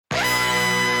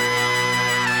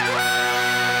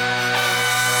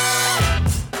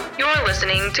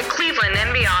listening to Cleveland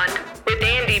and Beyond with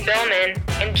Andy Billman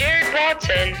and Jared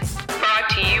Watson, brought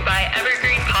to you by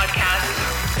Evergreen Podcasts.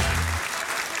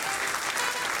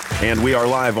 And we are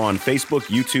live on Facebook,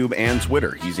 YouTube, and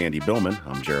Twitter. He's Andy Billman.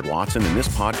 I'm Jared Watson, and this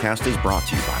podcast is brought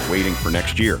to you by Waiting for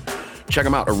Next Year. Check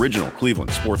them out, original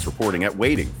Cleveland sports reporting at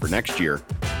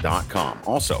waitingfornextyear.com.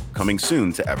 Also, coming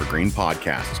soon to Evergreen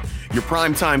Podcasts. Your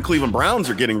primetime Cleveland Browns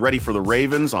are getting ready for the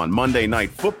Ravens on Monday Night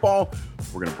Football.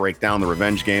 We're going to break down the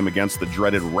revenge game against the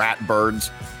dreaded Ratbirds.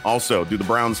 Also, do the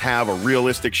Browns have a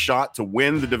realistic shot to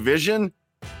win the division?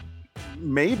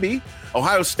 Maybe.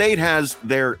 Ohio State has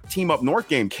their Team Up North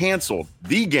game canceled,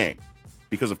 the game,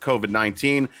 because of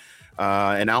COVID-19,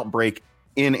 an outbreak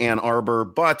in Ann Arbor.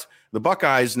 But the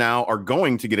Buckeyes now are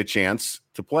going to get a chance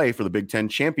to play for the Big Ten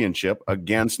championship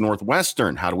against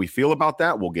Northwestern. How do we feel about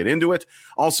that? We'll get into it.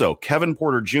 Also, Kevin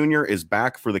Porter Jr. is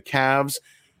back for the Cavs.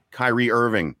 Kyrie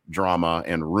Irving drama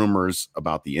and rumors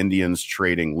about the Indians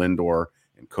trading Lindor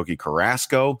and Cookie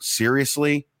Carrasco.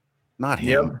 Seriously? Not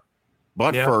him. Yep.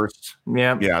 But first,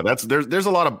 yeah, there's a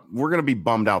lot of, we're going to be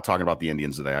bummed out talking about the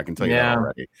Indians today. I can tell you that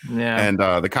already. Yeah. And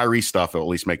the Kyrie stuff will at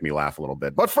least make me laugh a little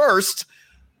bit. But first,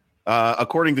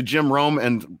 according to Jim Rome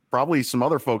and probably some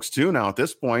other folks too now at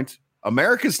this point,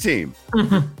 America's team,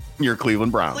 your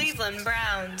Cleveland Browns. Cleveland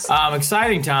Browns.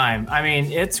 Exciting time. I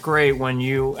mean, it's great when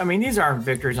these aren't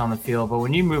victories on the field, but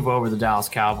when you move over the Dallas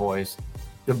Cowboys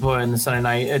to put in the Sunday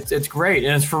night, it's great.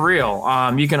 And it's for real.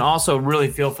 You can also really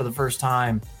feel for the first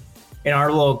time in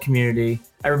our little community,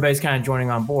 everybody's kind of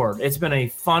joining on board. It's been a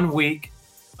fun week.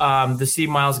 To see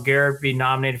Myles Garrett be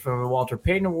nominated for the Walter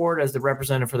Payton Award as the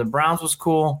representative for the Browns was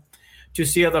cool. To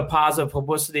see other positive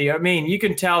publicity. I mean, you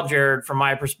can tell, Jared, from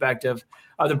my perspective,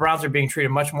 the Browns are being treated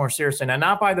much more seriously. And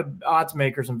not by the odds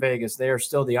makers in Vegas. They are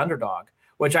still the underdog,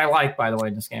 which I like, by the way,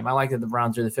 in this game. I like that the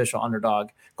Browns are the official underdog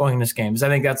going in this game because I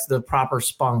think that's the proper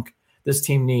spunk this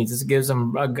team needs. This gives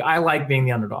them I like being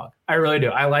the underdog. I really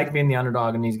do. I like being the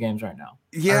underdog in these games right now.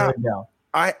 Yeah.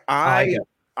 I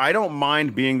I don't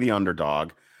mind being the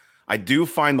underdog. I do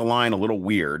find the line a little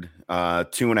weird,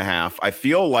 2.5. I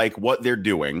feel like what they're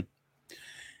doing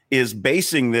is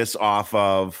basing this off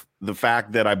of the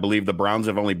fact that I believe the Browns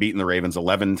have only beaten the Ravens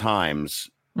 11 times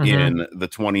in the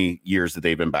 20 years that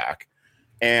they've been back.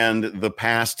 And the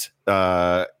past,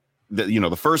 the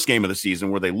first game of the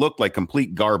season where they looked like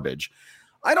complete garbage.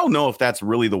 I don't know if that's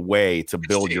really the way to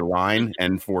build your line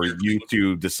and for you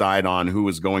to decide on who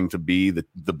is going to be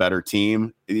the better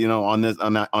team, on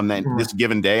this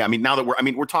given day. I mean, now that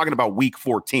we're talking about week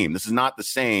 14. This is not the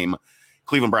same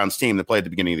Cleveland Browns team that played at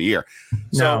the beginning of the year.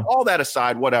 So all that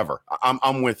aside, whatever,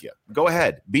 I'm with you. Go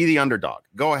ahead, be the underdog.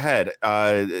 Go ahead,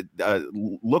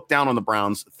 look down on the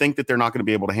Browns, think that they're not going to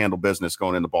be able to handle business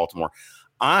going into Baltimore.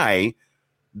 I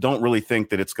don't really think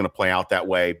that it's going to play out that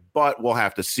way, but we'll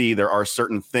have to see. There are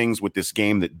certain things with this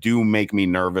game that do make me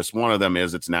nervous. One of them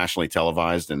is it's nationally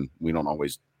televised, and we don't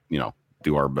always,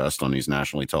 do our best on these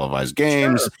nationally televised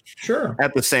games. Sure.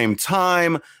 At the same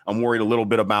time, I'm worried a little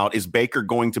bit about, is Baker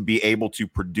going to be able to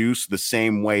produce the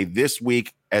same way this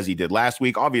week as he did last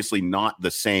week? Obviously not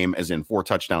the same as in 4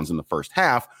 touchdowns in the first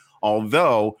half,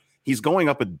 although he's going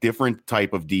up a different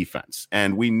type of defense.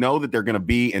 And we know that they're going to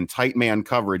be in tight man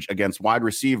coverage against wide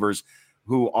receivers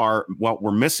who are, we're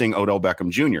missing Odell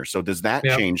Beckham Jr. So does that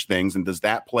change things? And does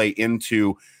that play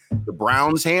into the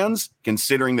Browns' hands,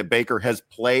 considering that Baker has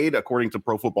played, according to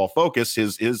Pro Football Focus,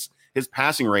 his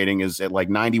passing rating is at like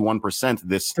 91%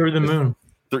 this through the moon.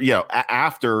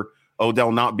 After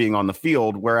Odell not being on the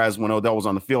field, whereas when Odell was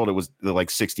on the field, it was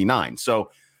like 69. So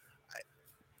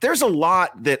there's a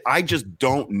lot that I just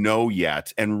don't know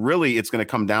yet. And really, it's going to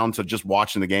come down to just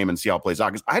watching the game and see how it plays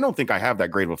out, because I don't think I have that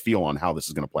great of a feel on how this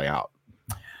is going to play out.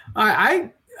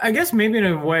 I guess maybe in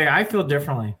a way I feel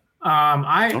differently.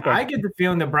 I get the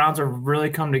feeling the Browns have really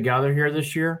come together here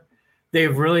this year.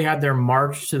 They've really had their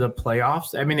march to the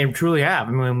playoffs. I mean, they truly have.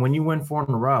 I mean, when you win 4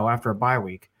 in a row after a bye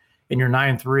week and you're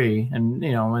 9-3 and,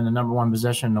 in the number 1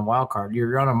 position in the wild card,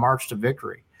 you're on a march to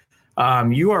victory.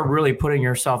 You are really putting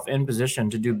yourself in position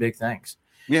to do big things.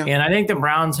 Yeah. And I think the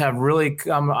Browns have really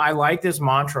come. I like this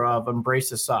mantra of embrace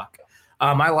the suck.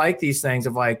 I like these things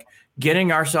of like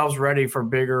getting ourselves ready for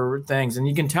bigger things. And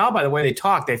you can tell by the way they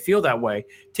talk, they feel that way,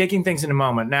 taking things in a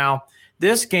moment. Now,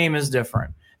 this game is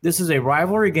different. This is a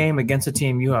rivalry game against a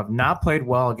team you have not played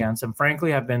well against and frankly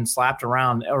have been slapped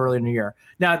around early in the year.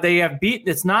 Now, they have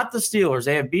it's not the Steelers.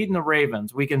 They have beaten the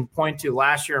Ravens. We can point to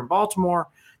last year in Baltimore,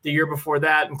 the year before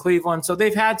that in Cleveland. So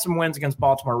they've had some wins against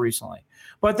Baltimore recently.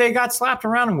 But they got slapped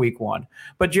around in week 1.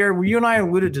 But, Jared, you and I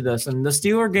alluded to this, and the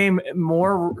Steeler game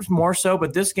more so,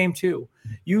 but this game too.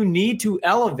 You need to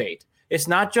elevate. It's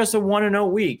not just a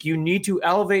 1-0 week. You need to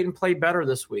elevate and play better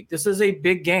this week. This is a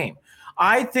big game.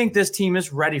 I think this team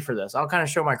is ready for this. I'll kind of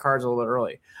show my cards a little bit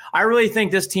early. I really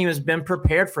think this team has been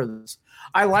prepared for this.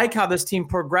 I like how this team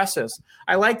progresses.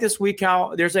 I like this week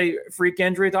how there's a freak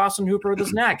injury with Austin Hooper with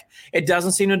his neck. It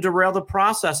doesn't seem to derail the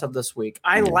process of this week.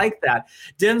 I like that.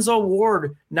 Denzel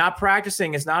Ward not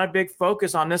practicing is not a big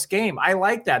focus on this game. I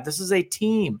like that. This is a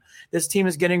team. This team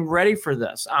is getting ready for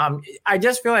this. I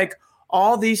just feel like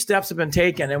all these steps have been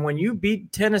taken. And when you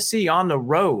beat Tennessee on the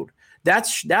road, that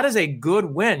is a good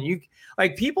win.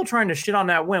 Like people trying to shit on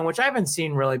that win, which I haven't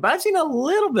seen really, but I've seen a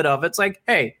little bit of. It's like,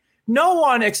 hey, no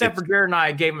one except for Jared and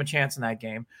I gave them a chance in that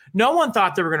game. No one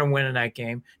thought they were going to win in that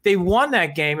game. They won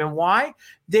that game. And why?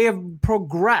 They have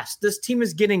progressed. This team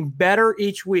is getting better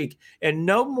each week, and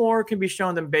no more can be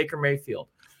shown than Baker Mayfield.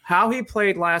 How he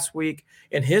played last week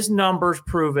and his numbers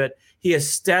prove it. He has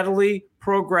steadily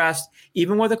progressed,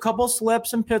 even with a couple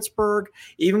slips in Pittsburgh,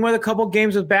 even with a couple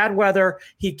games of bad weather.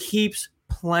 He keeps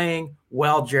playing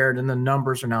well, Jared, and the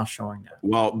numbers are now showing that.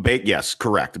 Well, yes,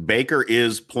 correct. Baker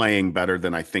is playing better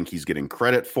than I think he's getting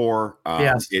credit for.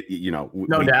 Yes. No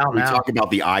doubt. We talk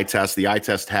about the eye test. The eye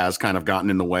test has kind of gotten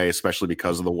in the way, especially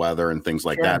because of the weather and things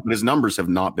like that. But his numbers have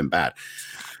not been bad.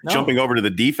 No. Jumping over to the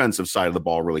defensive side of the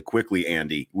ball really quickly,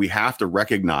 Andy, we have to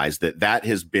recognize that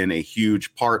has been a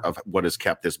huge part of what has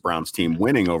kept this Browns team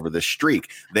winning over this streak.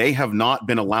 They have not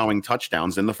been allowing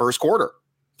touchdowns in the first quarter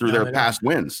through their past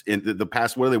wins. In the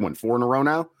past, what do they win? 4 in a row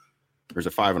now? Or is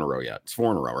it 5 in a row yet? It's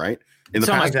 4 in a row, right? In the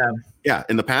past,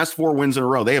 in the past 4 wins in a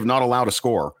row, they have not allowed a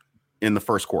score in the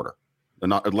first quarter. They're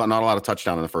not allowed a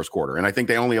touchdown in the first quarter. And I think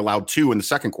they only allowed 2 in the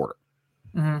second quarter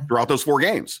throughout those 4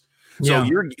 games.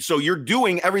 So you're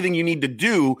doing everything you need to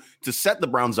do to set the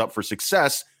Browns up for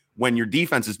success when your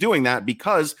defense is doing that,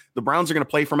 because the Browns are going to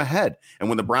play from ahead. And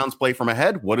when the Browns play from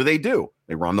ahead, what do?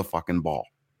 They run the fucking ball.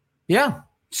 Yeah.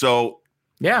 So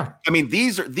I mean,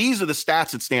 these are the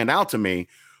stats that stand out to me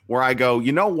where I go,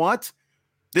 you know what?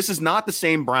 This is not the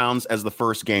same Browns as the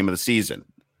first game of the season.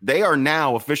 They are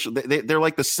now officially, they're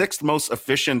like the 6th most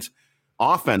efficient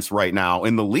offense right now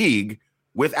in the league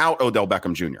without Odell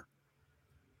Beckham Jr.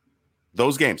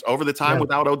 Those games over the time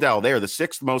without Odell, they are the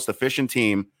 6th most efficient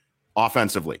team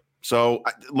offensively. So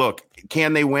look,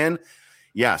 can they win?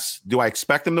 Yes. Do I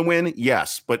expect them to win?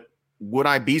 Yes. But would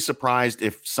I be surprised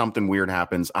if something weird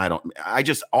happens?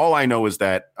 All I know is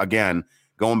that, again,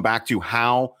 going back to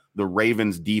how the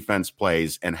Ravens defense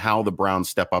plays and how the Browns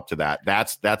step up to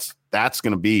that's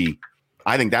going to be,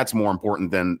 I think that's more important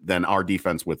than our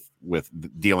defense with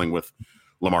dealing with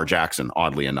Lamar Jackson,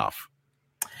 oddly enough.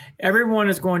 Everyone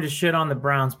is going to shit on the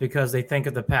Browns because they think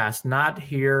of the past, not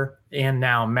here and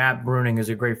now. Matt Bruning is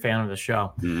a great fan of the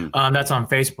show. That's on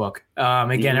Facebook.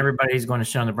 Everybody's going to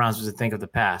shit on the Browns because they think of the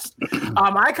past.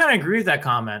 I kind of agree with that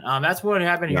comment. That's what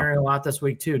I've been hearing a lot this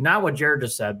week too. Not what Jared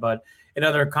just said, but in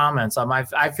other comments.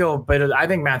 I feel a bit. I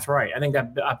think Matt's right. I think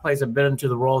that plays a bit into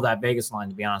the role of that Vegas line.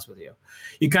 To be honest with you,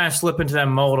 you kind of slip into that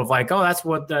mold of like, oh, that's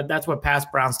what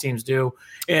past Browns teams do.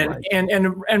 And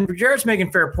Jared's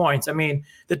making fair points. I mean,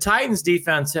 the Titans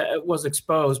defense was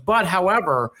exposed, but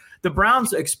however, the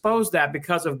Browns exposed that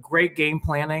because of great game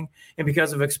planning and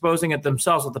because of exposing it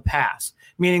themselves with the pass.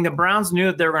 Meaning the Browns knew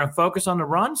that they were going to focus on the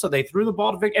run, so they threw the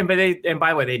ball to victory. And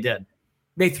by the way, they did.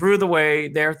 They threw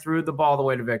the ball the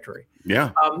way to victory.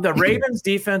 Yeah. The Ravens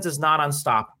defense is not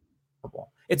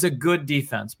unstoppable. It's a good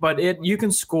defense, but you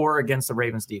can score against the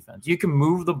Ravens defense. You can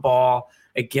move the ball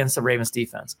against the Ravens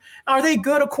defense. Are they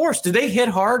good? Of course. Do they hit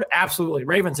hard? Absolutely.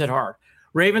 Ravens hit hard.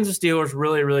 Ravens and Steelers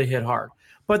really, really hit hard.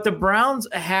 But the Browns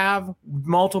have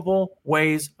multiple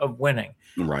ways of winning.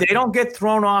 Right. They don't get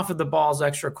thrown off if the ball's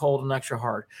extra cold and extra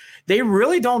hard. They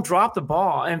really don't drop the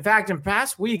ball. In fact, in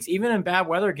past weeks, even in bad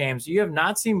weather games, you have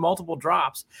not seen multiple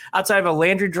drops outside of a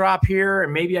Landry drop here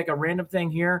and maybe like a random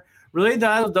thing here. Really,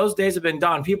 those days have been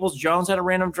done. Peoples-Jones had a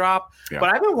random drop. Yeah.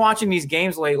 But I've been watching these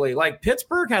games lately. Like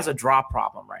Pittsburgh has a drop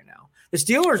problem right now. The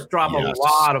Steelers drop a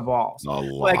lot of balls. A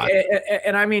lot.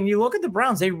 And I mean, you look at the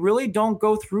Browns, they really don't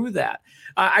go through that.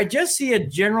 I just see a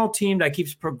general team that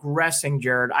keeps progressing,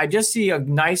 Jared. I just see a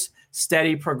nice,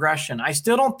 steady progression. I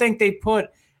still don't think they put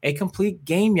a complete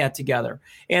game yet together.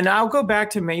 And I'll go back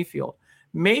to Mayfield.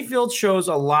 Mayfield shows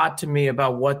a lot to me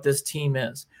about what this team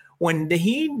is.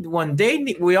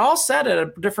 We all said it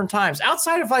at different times,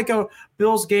 outside of like a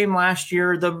Bills game last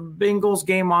year, the Bengals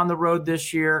game on the road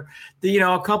this year,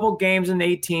 a couple games in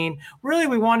 18. Really,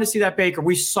 we wanted to see that Baker.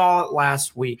 We saw it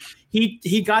last week.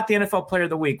 He got the NFL Player of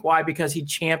the Week. Why? Because he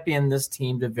championed this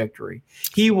team to victory.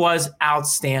 He was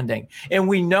outstanding. And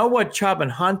we know what Chubb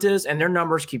and Hunt is, and their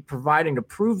numbers keep providing to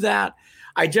prove that.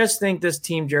 I just think this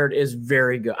team, Jared, is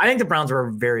very good. I think the Browns are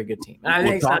a very good team. And I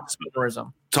think it's not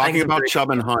tourism. Talking about Chubb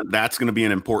and Hunt, that's going to be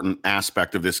an important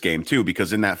aspect of this game, too,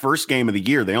 because in that first game of the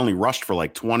year, they only rushed for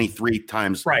like 23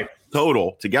 times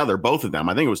total together, both of them.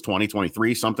 I think it was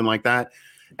 23, something like that.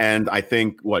 And I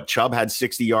think Chubb had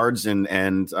 60 yards and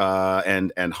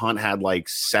Hunt had like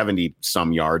 70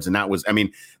 some yards. And that was, I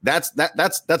mean, that's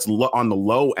on the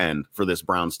low end for this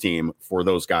Browns team for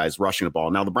those guys rushing the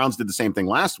ball. Now the Browns did the same thing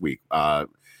last week,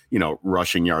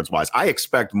 rushing yards wise. I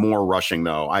expect more rushing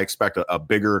though. I expect a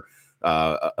bigger,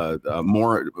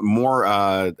 more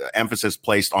emphasis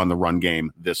placed on the run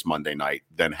game this Monday night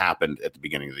than happened at the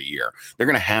beginning of the year. They're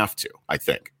going to have to, I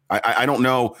think. I don't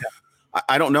know. Yeah.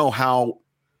 I don't know how.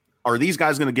 Are these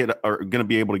guys going to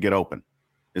be able to get open?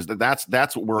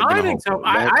 That's what we're going to think so.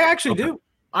 I actually do.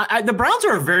 The Browns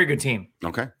are a very good team.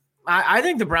 Okay. I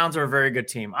think the Browns are a very good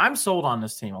team. I'm sold on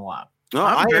this team a lot. No,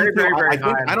 I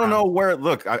don't know where.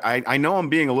 Look, I know I'm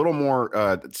being a little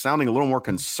more sounding a little more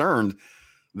concerned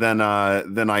than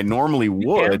I normally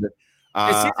would.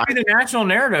 It seems to be the national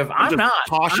narrative. I'm not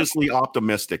cautiously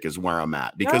optimistic is where I'm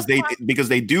at because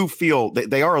they do feel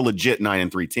they are a legit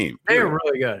 9-3 team. They are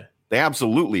really good. They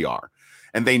absolutely are.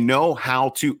 And they know how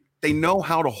to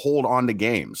hold on to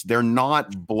games. They're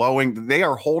not blowing. They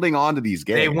are holding on to these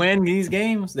games. They win these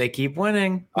games. They keep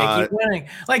winning. Keep winning.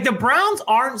 Like the Browns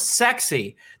aren't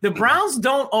sexy. The Browns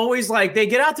don't always they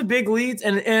get out to big leads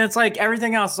and it's like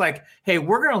everything else. Like, hey,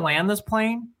 we're going to land this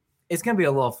plane. It's going to be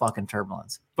a little fucking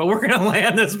turbulence, but we're going to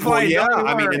land this plane. Well, yeah.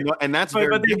 I mean, and that's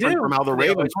very different from how the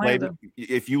Ravens played.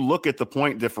 If you look at the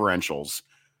point differentials,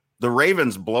 the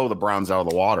Ravens blow the Browns out of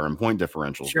the water in point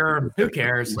differentials. Sure. Who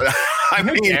cares? Who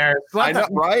cares? I know,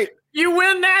 right? You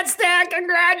win that stack.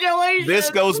 Congratulations. This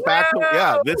goes back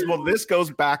this goes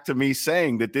back to me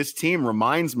saying that this team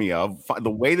reminds me of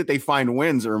the way that they find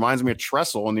wins. It reminds me of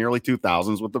Tressel in the early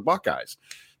 2000s with the Buckeyes.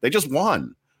 They just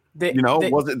won. Did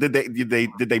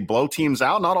they blow teams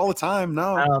out? Not all the time.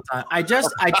 No. Not all the time. I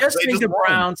just think the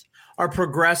Browns are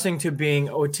progressing to being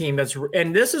a team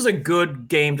and this is a good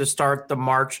game to start the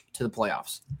march to the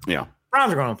playoffs. Yeah.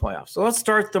 Browns are going to the playoffs. So let's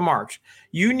start the march.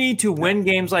 You need to win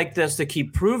games like this to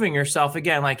keep proving yourself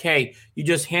again. Like, hey, you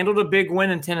just handled a big win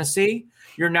in Tennessee.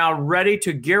 You're now ready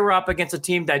to gear up against a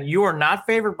team that you are not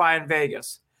favored by in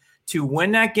Vegas to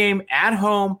win that game at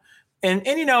home. And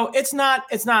it's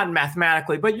not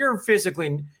mathematically, but you're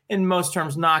physically in most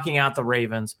terms knocking out the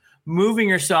Ravens, moving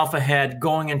yourself ahead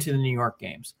going into the New York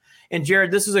games. And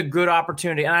Jared, this is a good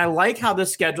opportunity. And I like how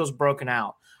this schedule is broken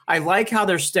out. I like how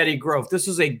there's steady growth. This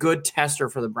is a good tester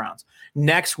for the Browns.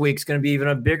 Next week's going to be even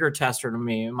a bigger tester to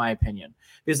me, in my opinion,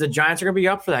 because the Giants are going to be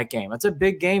up for that game. It's a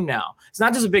big game now. It's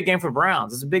not just a big game for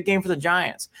Browns. It's a big game for the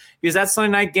Giants because that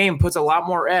Sunday night game puts a lot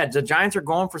more edge. The Giants are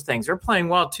going for things. They're playing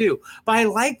well too. But I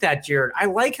like that, Jared. I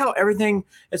like how everything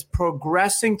is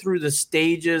progressing through the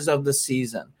stages of the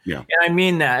season. Yeah. And I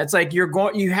mean that. It's like in a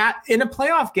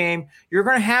playoff game, you're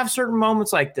going to have certain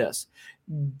moments like this.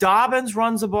 Dobbins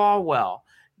runs the ball well.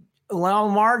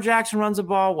 Lamar Jackson runs the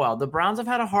ball well. The Browns have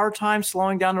had a hard time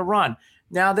slowing down the run.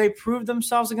 Now they proved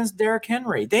themselves against Derrick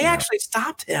Henry. They actually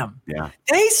stopped him. Yeah.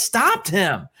 They stopped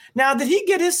him. Now, did he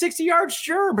get his 60 yards?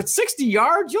 Sure. But 60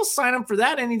 yards, you'll sign him for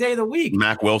that any day of the week.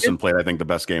 Mac Wilson played, I think, the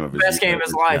best game of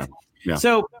his life. Yeah.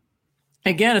 So,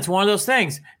 again, it's one of those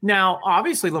things. Now,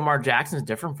 obviously, Lamar Jackson is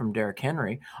different from Derrick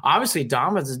Henry. Obviously,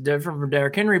 Dobbins is different from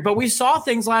Derrick Henry. But we saw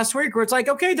things last week where it's like,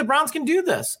 okay, the Browns can do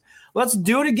this. Let's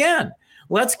do it again.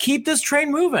 Let's keep this train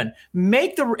moving.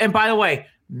 And by the way,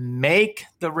 make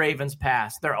the Ravens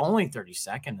pass. They're only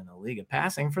 32nd in the league of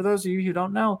passing. For those of you who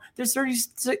don't know, there's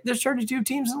 32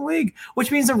 teams in the league,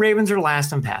 which means the Ravens are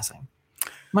last in passing.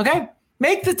 Okay?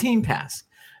 Make the team pass.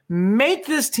 Make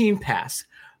this team pass.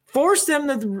 Force them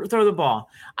to throw the ball.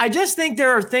 I just think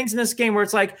there are things in this game where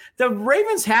it's like the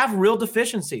Ravens have real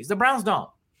deficiencies. The Browns don't.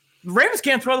 The Ravens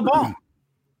can't throw the ball.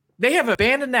 They have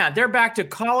abandoned that. They're back to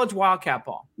college Wildcat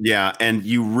ball. Yeah, and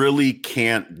you really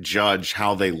can't judge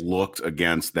how they looked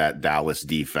against that Dallas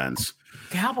defense.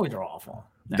 Cowboys are awful.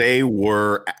 They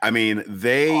were. I mean,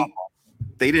 they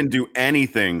didn't do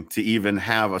anything to even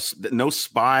have no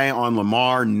spy on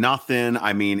Lamar. Nothing.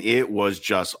 I mean, it was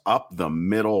just up the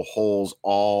middle holes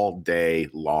all day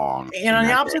long. And on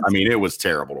the opposite, it was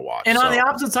terrible to watch. And on the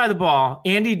opposite side of the ball,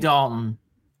 Andy Dalton,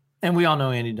 and we all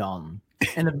know Andy Dalton.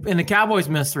 And the Cowboys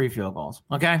missed 3 field goals.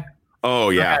 Okay.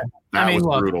 Oh yeah, okay. That was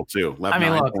brutal too.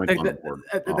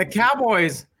 The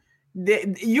Cowboys.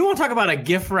 You want to talk about a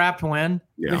gift wrapped win?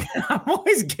 Yeah, the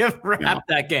Cowboys gift wrapped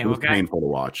that game. It was okay, painful to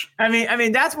watch. I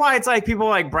mean that's why it's like people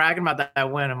like bragging about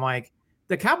that win. I'm like,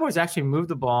 the Cowboys actually moved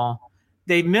the ball.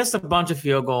 They missed a bunch of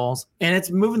field goals, and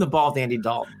it's moving the ball with Andy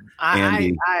Dalton.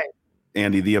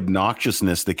 Andy, the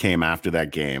obnoxiousness that came after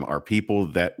that game are people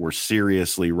that were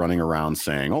seriously running around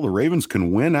saying, "Oh, the Ravens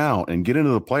can win out and get into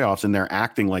the playoffs," and they're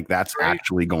acting like that's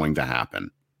actually going to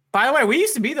happen. By the way, we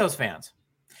used to be those fans.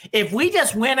 If we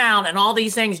just win out and all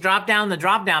these things drop down the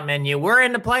drop-down menu, we're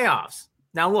in the playoffs.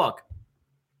 Now, look,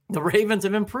 the Ravens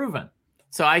have been proven.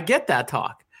 So I get that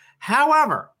talk.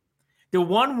 However, the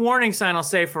one warning sign I'll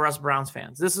say for us Browns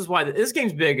fans, this is why this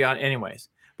game's big anyways,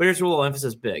 but here's a little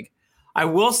emphasis big. I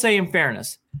will say in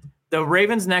fairness, the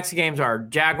Ravens' next games are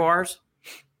Jaguars.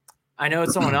 I know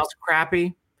it's someone else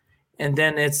crappy, and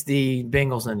then it's the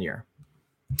Bengals in the year.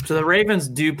 So the Ravens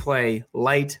do play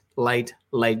light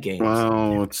games.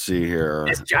 Well, let's see here.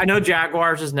 I know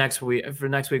Jaguars is next week for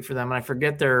them, and I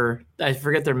forget their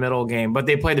middle game, but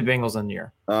they play the Bengals in the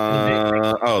year.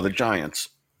 The Giants.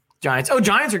 Giants. Oh,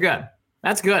 Giants are good.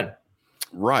 That's good.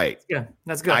 Right. Yeah,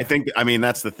 that's good.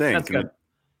 That's the thing. That's good.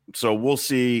 So we'll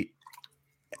see.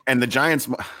 And the Giants.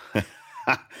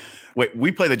 Wait,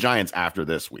 we play the Giants after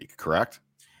this week, correct?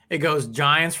 It goes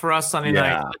Giants for us Sunday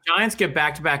night. The Giants get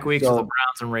back-to-back weeks with the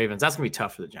Browns and Ravens. That's going to be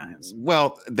tough for the Giants.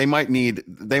 Well, they might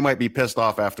be pissed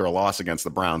off after a loss against the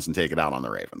Browns and take it out on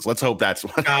the Ravens. Let's hope that's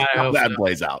how that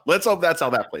plays out. Let's hope that's how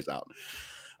that plays out.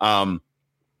 I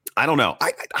don't know.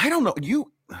 I don't know.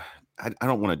 I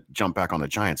don't want to jump back on the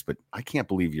Giants, but I can't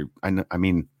believe I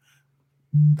mean,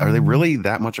 are they really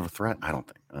that much of a threat? I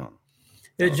don't know.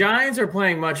 The Giants are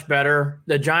playing much better.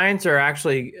 The Giants are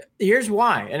actually – here's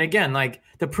why. And again, like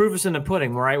the proof is in the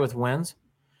pudding, right, with wins.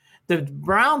 The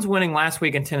Browns winning last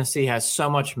week in Tennessee has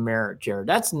so much merit, Jared.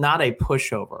 That's not a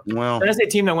pushover. Well, that's a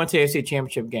team that went to the AFC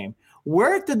Championship game.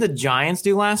 Where did the Giants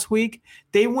do last week?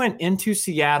 They went into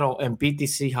Seattle and beat the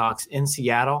Seahawks in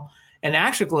Seattle and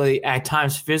actually at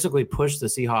times physically pushed the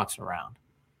Seahawks around.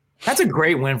 That's a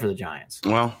great win for the Giants.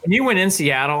 Well, when you win in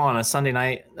Seattle on a Sunday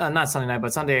night, not Sunday night,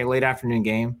 but Sunday late afternoon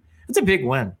game, it's a big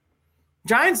win.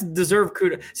 Giants deserve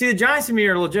kudos. See, the Giants to me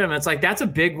are legitimate. It's like that's a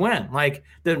big win. Like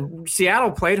the Seattle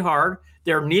played hard.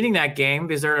 They're needing that game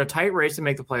because they're in a tight race to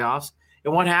make the playoffs.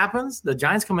 And what happens? The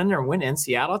Giants come in there and win in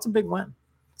Seattle. That's a big win.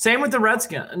 Same with the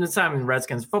Redskins. And it's not even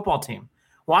Redskins football team.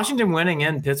 Washington winning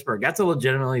in Pittsburgh. That's a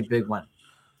legitimately big win.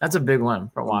 That's a big one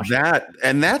for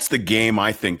Washington. That's the game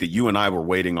I think that you and I were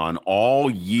waiting on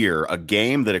all year, a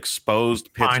game that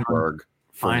exposed Pittsburgh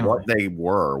for what they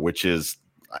were, which is,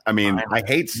 I mean, I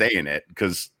hate saying it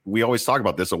because we always talk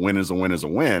about this. A win is a win is a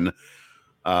win.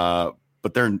 But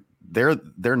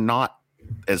they're not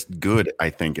as good,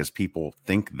 I think, as people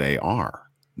think they are.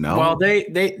 No. Well,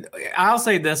 I'll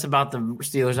say this about the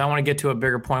Steelers. I want to get to a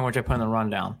bigger point, which I put in the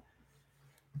rundown.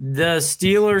 The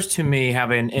Steelers, to me,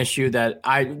 have an issue that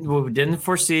I didn't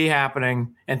foresee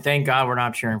happening, and thank God we're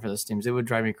not cheering for those teams. It would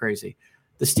drive me crazy.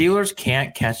 The Steelers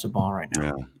can't catch the ball right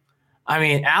now. Yeah. I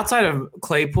mean, outside of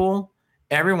Claypool,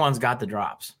 everyone's got the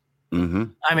drops. Mm-hmm.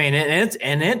 I mean, it's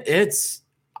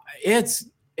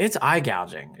eye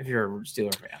gouging if you're a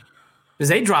Steelers fan because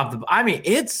they drop the. I mean,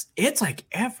 it's like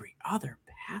every other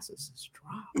pass is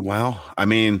dropped. Well, I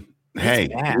mean. Hey,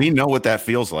 we know what that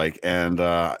feels like, and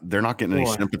they're not getting any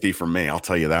sympathy from me. I'll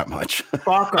tell you that much.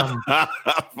 Fuck them.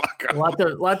 Let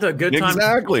the good times.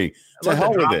 Exactly. To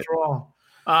hell with it. Roll.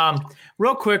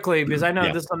 Real quickly, because I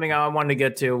know this is something I wanted to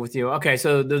get to with you. Okay,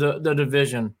 so the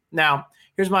division. Now,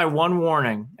 here's my one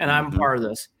warning, and I'm part of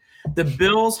this. The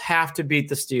Bills have to beat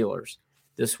the Steelers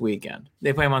this weekend.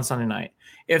 They play them on Sunday night.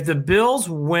 If the Bills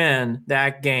win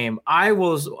that game, I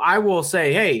will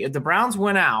say, hey, if the Browns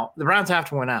win out, the Browns have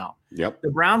to win out. Yep.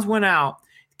 The Browns win out.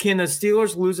 Can the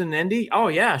Steelers lose in Indy? Oh,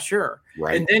 yeah, sure.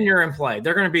 Right. And then you're in play.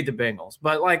 They're going to beat the Bengals.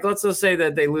 But, like, let's just say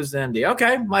that they lose to Indy.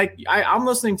 Okay, like, I'm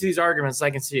listening to these arguments. I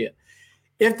can see it.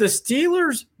 If the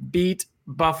Steelers beat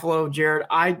Buffalo, Jared,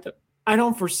 I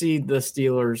don't foresee the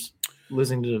Steelers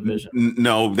losing the division.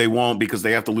 No, they won't because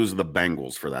they have to lose to the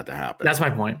Bengals for that to happen. That's my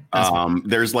point.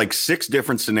 There's like 6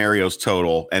 different scenarios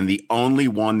total, and the only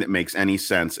one that makes any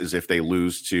sense is if they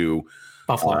lose to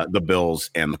Buffalo, the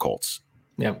Bills, and the Colts.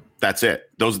 Yep. That's it.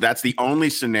 That's the only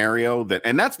scenario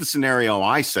and that's the scenario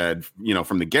I said,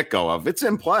 from the get-go of it's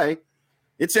in play.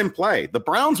 It's in play. The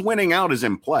Browns winning out is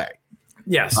in play.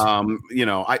 Yes.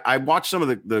 I watched some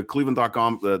of the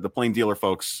Cleveland.com, the Plain Dealer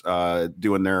folks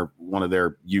doing one of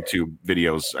their YouTube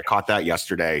videos. I caught that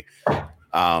yesterday.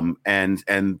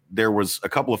 And there was a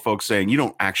couple of folks saying, you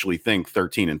don't actually think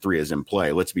 13-3 is in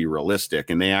play. Let's be realistic.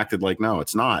 And they acted like, no,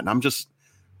 it's not. And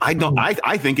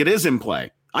I think it is in play.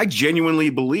 I genuinely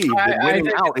believe that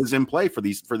winning out is in play for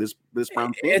this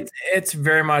Brown team. It's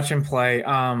very much in play.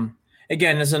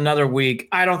 Again, it's another week.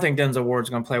 I don't think Denzel Ward's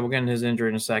going to play. We'll get into his injury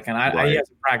in a second. He has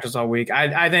to practice all week.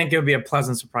 I think it would be a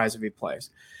pleasant surprise if he plays.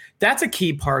 That's a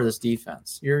key part of this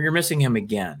defense. You're missing him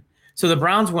again. So the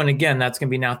Browns win again. That's going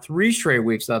to be now 3 straight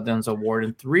weeks without Denzel Ward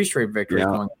and 3 straight victories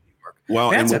going to New York.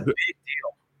 Well, that's a big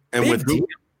deal. And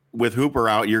with Hooper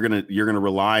out, you're gonna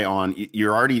rely on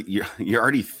you're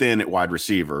already thin at wide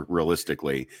receiver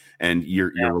realistically, and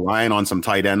you're relying on some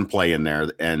tight end play in there,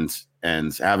 and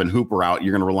having Hooper out,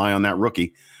 you're gonna rely on that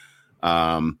rookie,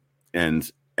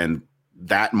 and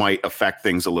that might affect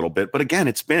things a little bit. But again,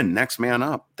 it's been next man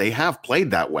up. They have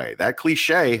played that way. That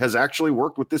cliche has actually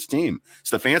worked with this team.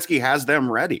 Stefanski has them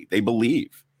ready. They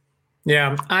believe.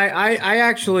 Yeah, I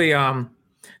actually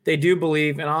they do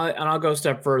believe, and I'll go a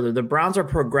step further. The Browns are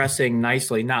progressing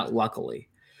nicely, not luckily.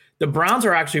 The Browns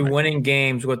are actually winning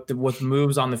games with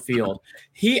moves on the field.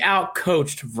 He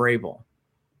outcoached Vrabel.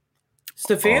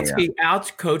 Stefanski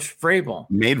outcoached Vrabel.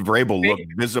 Made Vrabel look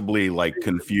visibly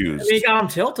confused. He got him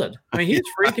tilted. He's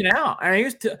freaking out.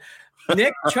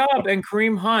 Nick Chubb and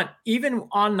Kareem Hunt, even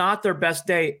on not their best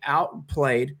day,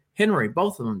 outplayed Henry.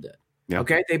 Both of them did. Yep.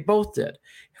 Okay, they both did.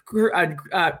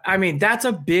 That's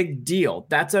a big deal.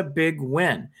 That's a big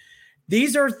win.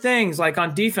 These are things like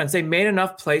on defense, they made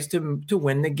enough plays to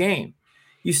win the game.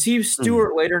 You see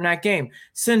Stewart later in that game.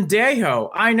 Sendejo,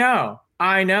 I know.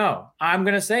 I'm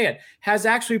going to say it, has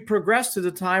actually progressed to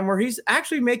the time where he's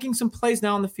actually making some plays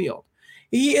now on the field.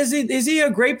 Is he a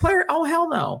great player? Oh, hell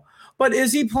no. But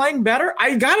is he playing better?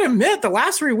 I got to admit, the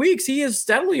last 3 weeks, he has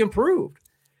steadily improved.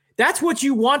 That's what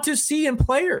you want to see in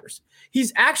players.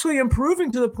 He's actually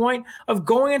improving to the point of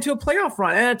going into a playoff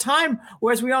run at a time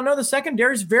where, as we all know, the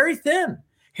secondary is very thin.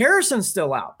 Harrison's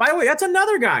still out. By the way, that's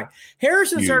another guy.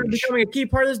 Harrison started becoming a key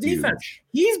part of this defense.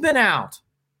 He's been out.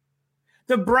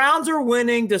 The Browns are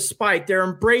winning despite they're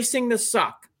embracing the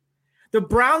suck. The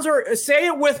Browns are, say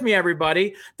it with me,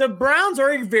 everybody. The Browns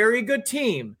are a very good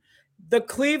team. The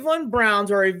Cleveland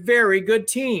Browns are a very good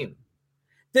team.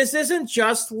 This isn't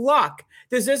just luck.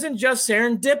 This isn't just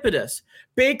serendipitous.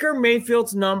 Baker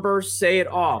Mayfield's numbers say it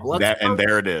all. And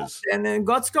there it is. And then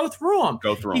let's go through them.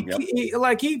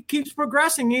 He keeps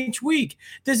progressing each week.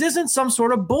 This isn't some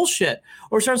sort of bullshit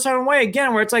or some sort of way,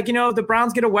 again, where it's the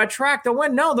Browns get a wet track, they'll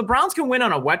win. No, the Browns can win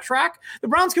on a wet track. The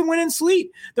Browns can win in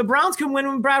sleet. The Browns can win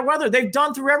in bad weather. They've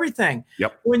done through everything.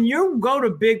 Yep. When you go to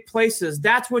big places,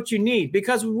 that's what you need,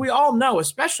 because we all know,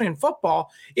 especially in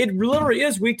football, it literally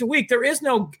is week to week. There is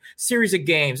no series of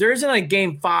games. There isn't a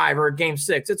game 5 or a game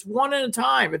 6. It's one at a time.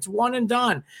 It's one and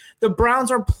done. The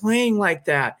Browns are playing like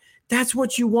that. That's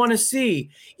what you want to see.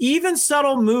 Even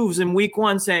subtle moves in week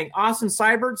 1 saying, Austin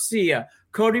Seibert, see ya.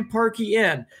 Cody Parkey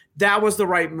in. That was the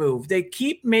right move. They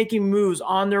keep making moves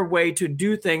on their way to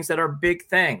do things that are big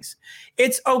things.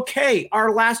 It's okay.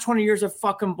 Our last 20 years have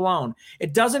fucking blown.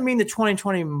 It doesn't mean the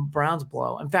 2020 Browns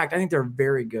blow. In fact, I think they're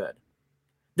very good.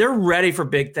 They're ready for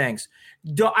big things.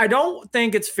 I don't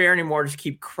think it's fair anymore to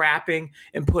keep crapping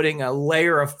and putting a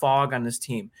layer of fog on this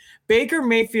team. Baker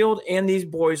Mayfield and these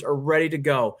boys are ready to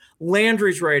go.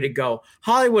 Landry's ready to go.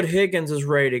 Hollywood Higgins is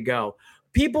ready to go.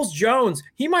 Peoples-Jones,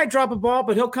 he might drop a ball,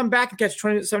 but he'll come back and catch a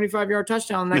 75-yard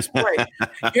touchdown the next play.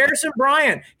 Harrison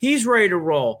Bryant, he's ready to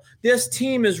roll. This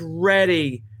team is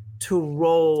ready to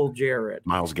roll, Jared.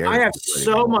 Myles Garrett. I have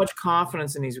so much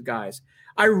confidence in these guys.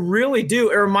 I really do.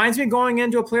 It reminds me going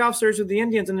into a playoff series with the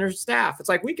Indians and their staff. It's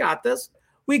like, we got this.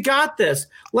 We got this.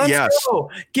 Let's go.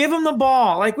 Give them the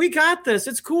ball. We got this.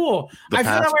 It's cool. The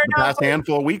past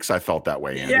handful of weeks, I felt that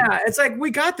way, Andy. Yeah, it's like, we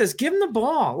got this. Give them the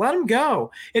ball. Let them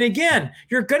go. And again,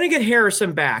 you're going to get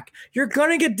Harrison back. You're going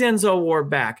to get Denzel Ward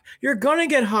back. You're going to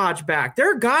get Hodge back. There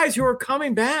are guys who are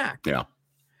coming back. Yeah.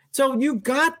 So you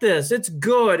got this. It's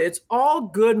good. It's all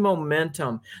good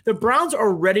momentum. The Browns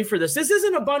are ready for this. This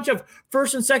isn't a bunch of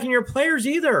first and second year players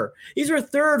either. These are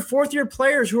third, fourth year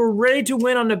players who are ready to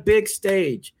win on the big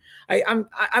stage.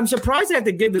 I'm surprised I have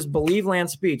to give this Believe Land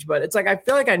speech, but it's like I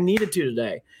feel like I needed to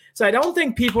today. So I don't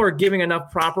think people are giving enough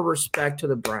proper respect to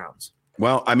the Browns.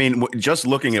 Well, just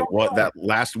looking at what that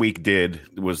last week did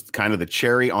was kind of the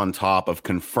cherry on top of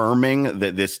confirming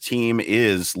that this team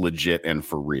is legit and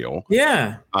for real.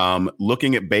 Yeah.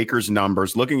 Looking at Baker's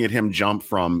numbers, looking at him jump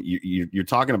from you're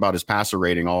talking about his passer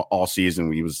rating all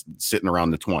season. He was sitting around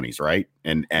the 20s, right?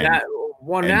 Now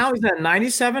he's at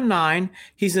 97.9.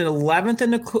 He's at 11th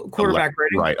in the quarterback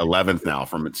rating. Right, 11th now,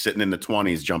 from sitting in the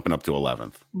 20s, jumping up to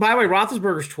 11th. By the way,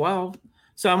 Roethlisberger's 12.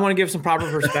 So I want to give some proper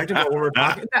perspective on what we're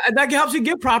talking. That helps you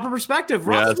give proper perspective.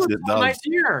 Yes, it does. Nice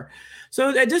year. So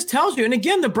it just tells you. And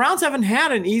again, the Browns haven't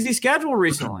had an easy schedule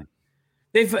recently.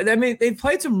 They've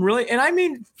played some really, and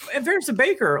in fairness to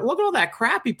Baker, look at all that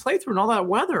crap he played through and all that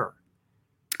weather.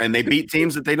 And they beat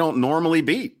teams that they don't normally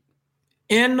beat.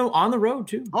 And on the road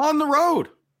too. On the road.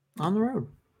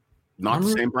 Not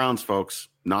the same Browns, folks.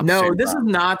 This is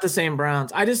not the same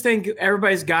Browns. I just think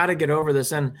everybody's got to get over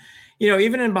this. And,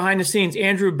 even in behind the scenes,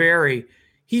 Andrew Berry,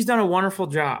 he's done a wonderful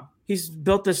job. He's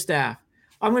built this staff.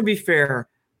 I'm going to be fair.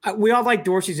 We all like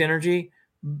Dorsey's energy.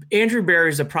 Andrew Berry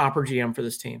is a proper GM for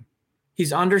this team.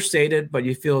 He's understated, but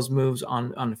you feel his moves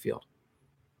on the field.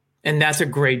 And that's a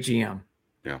great GM.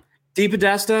 Yeah.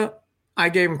 DePodesta, I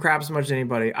gave him crap as much as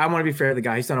anybody. I want to be fair to the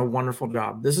guy. He's done a wonderful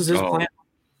job. This is his plan.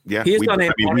 Yeah, we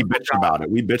bitched about it.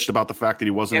 We bitched about the fact that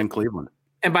he wasn't in Cleveland.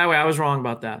 And by the way, I was wrong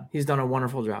about that. He's done a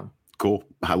wonderful job. Cool.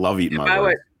 I love eating my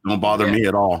words. Don't bother me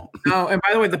at all. No, and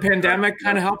by the way, the pandemic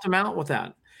kind of helped him out with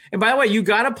that. And by the way, you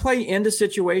got to play into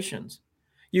situations.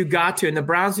 You got to. And the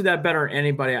Browns do that better than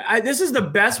anybody. This is the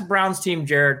best Browns team,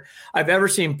 Jared, I've ever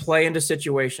seen play into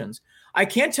situations. I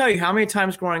can't tell you how many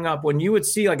times growing up when you would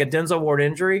see like a Denzel Ward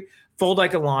injury fold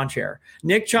like a lawn chair.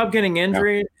 Nick Chubb getting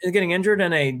injured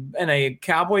in a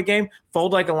Cowboy game,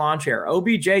 fold like a lawn chair.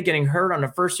 OBJ getting hurt on the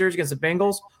first series against the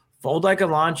Bengals, fold like a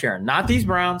lawn chair. Not these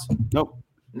Browns. Nope.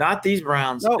 Not these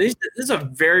Browns. Nope. This is a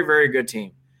very, very good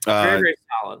team. Very, very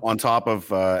solid. On top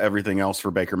of everything else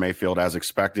for Baker Mayfield, as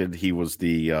expected, he was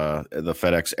the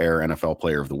FedEx Air NFL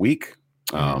Player of the Week.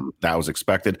 That was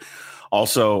expected.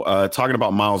 Also, talking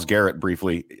about Myles Garrett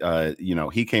briefly,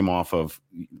 he came off of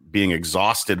being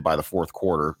exhausted by the fourth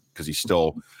quarter because he's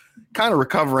still kind of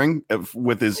recovering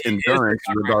with his endurance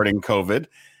regarding COVID.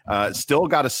 Still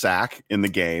got a sack in the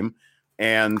game,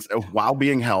 and while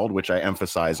being held, which I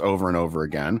emphasize over and over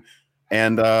again,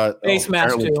 and face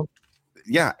mask too.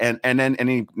 Yeah, and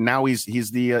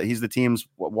he's the team's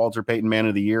Walter Payton Man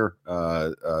of the Year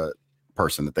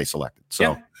person that they selected. So.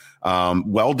 Yeah.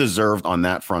 Well deserved on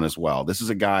that front as well. This is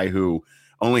a guy who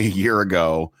only a year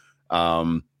ago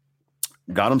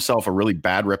got himself a really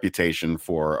bad reputation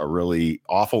for a really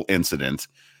awful incident,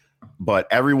 but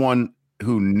everyone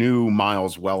who knew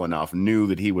Myles well enough knew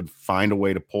that he would find a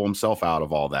way to pull himself out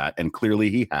of all that, and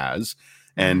clearly he has.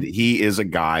 And he is a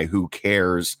guy who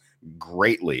cares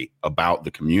greatly about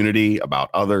the community,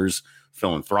 about others.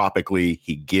 Philanthropically,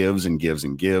 he gives and gives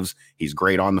and gives. He's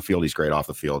great on the field. He's great off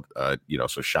the field.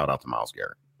 So shout out to Myles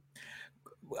Garrett.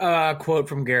 Quote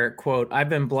from Garrett, I've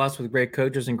been blessed with great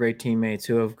coaches and great teammates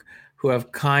who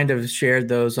have kind of shared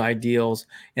those ideals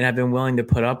and have been willing to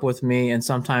put up with me and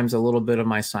sometimes a little bit of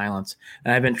my silence.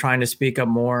 And I've been trying to speak up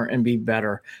more and be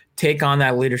better, take on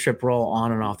that leadership role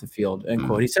on and off the field, end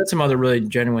quote. He said some other really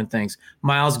genuine things.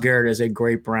 Myles Garrett is a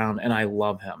great Brown, and I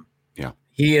love him. Yeah.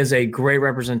 He is a great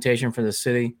representation for the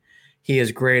city. He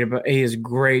is great. He's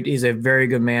a very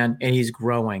good man, and he's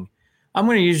growing. I'm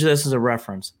going to use this as a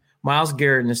reference. Myles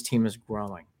Garrett and this team is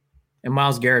growing, and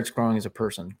Myles Garrett's growing as a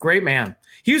person. Great man.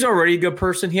 He was already a good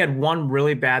person. He had one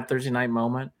really bad Thursday night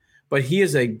moment, but he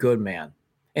is a good man,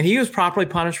 and he was properly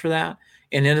punished for that,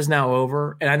 and it is now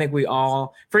over. And I think we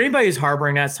all, for anybody who's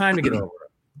harboring that, it's time to get over it.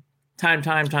 Time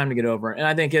to get over it. And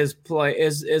I think his play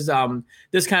is this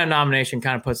kind of nomination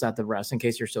kind of puts that to rest in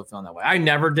case you're still feeling that way. I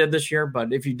never did this year,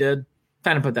 but if you did,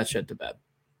 kind of put that shit to bed.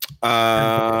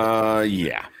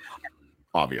 Yeah,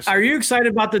 obviously. Are you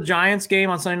excited about the Giants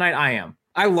game on Sunday night? I am.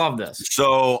 I love this.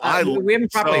 So we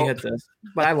haven't probably hit this,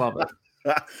 but I love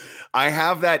it. I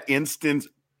have that instant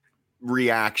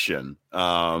reaction,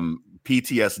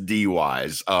 PTSD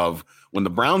wise, of when the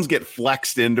Browns get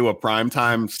flexed into a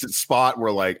primetime spot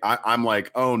where I'm like,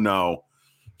 oh no,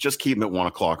 just keep them at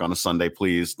 1:00 on a Sunday,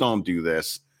 please. Don't do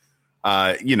this.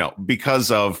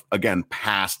 Because of, again,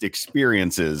 past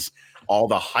experiences, all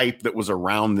the hype that was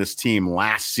around this team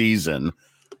last season.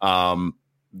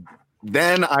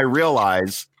 Then I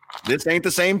realize this ain't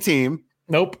the same team.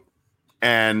 Nope.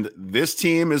 And this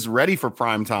team is ready for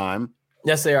primetime.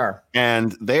 Yes, they are.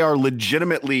 And they are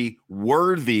legitimately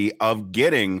worthy of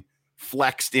getting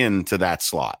flexed into that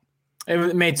slot.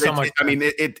 It made so much sense. I mean,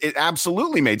 it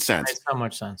absolutely made sense. It made so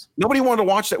much sense. Nobody wanted to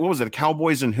watch that. What was it?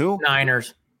 Cowboys and who?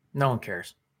 Niners. No one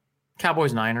cares.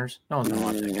 Cowboys, Niners. No one's going to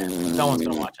watch that game. No one's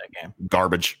going to watch that game.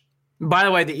 Garbage. By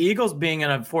the way, the Eagles being in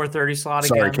a 4:30 slot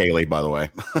again. Sorry, Kaylee, by the way.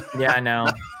 Yeah, I know.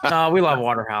 No, we love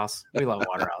Waterhouse.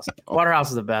 Waterhouse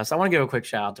is the best. I want to give a quick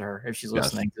shout out to her if she's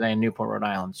listening today in Newport, Rhode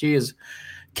Island. She is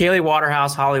Kaylee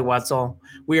Waterhouse, Holly Wetzel.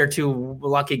 We are two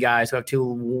lucky guys who have two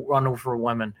wonderful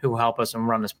women who help us and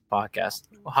run this podcast.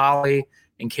 Holly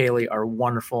and Kaylee are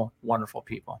wonderful, wonderful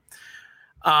people.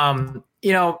 That's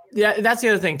the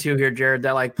other thing too here, Jared,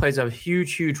 that plays a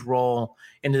huge, huge role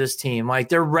into this team.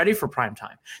 They're ready for prime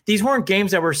time. These weren't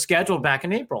games that were scheduled back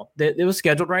in April. It was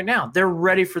scheduled right now. They're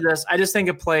ready for this. I just think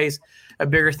it plays a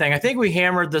bigger thing. I think we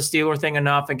hammered the Steeler thing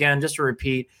enough. Again, just to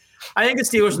repeat, I think the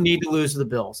Steelers need to lose to the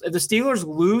Bills. If the Steelers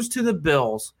lose to the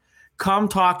Bills, come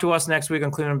talk to us next week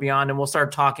on Cleveland and Beyond, and we'll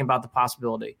start talking about the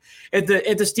possibility. If the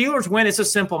Steelers win, it's a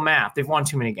simple math. They've won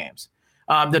too many games.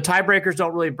 The tiebreakers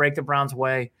don't really break the Browns'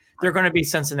 way. They're going to be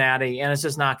Cincinnati, and it's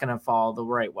just not going to fall the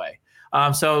right way.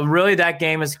 So really that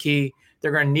game is key.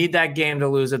 They're going to need that game to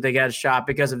lose if they get a shot,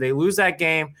 because if they lose that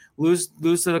game, lose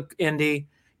to the Indy,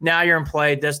 now you're in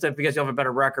play. That's because you have a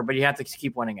better record, but you have to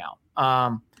keep winning out.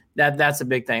 That's a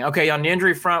big thing. Okay, on the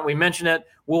injury front, we mentioned it.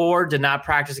 Ward did not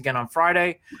practice again on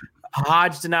Friday.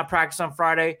 Hodge did not practice on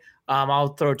Friday. I'll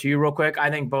throw it to you real quick. I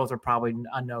think both are probably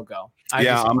a no-go.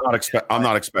 I'm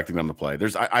not expecting them to play.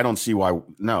 I don't see why.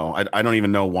 No, I don't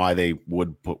even know why they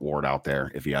would put Ward out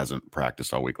there if he hasn't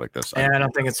practiced all week like this. I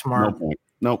don't think it's smart. No point.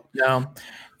 Nope. No.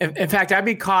 In fact, I'd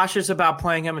be cautious about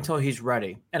playing him until he's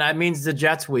ready, and that means the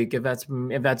Jets week if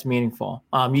that's meaningful.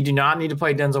 You do not need to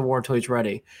play Denzel Ward until he's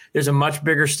ready. There's a much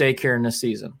bigger stake here in this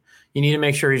season. You need to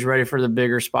make sure he's ready for the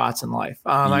bigger spots in life.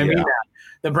 I mean that.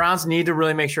 The Browns need to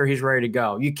really make sure he's ready to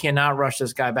go. You cannot rush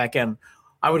this guy back in.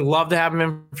 I would love to have him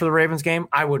in for the Ravens game.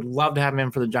 I would love to have him in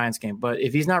for the Giants game. But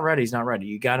if he's not ready, he's not ready.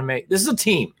 You got to make – this is a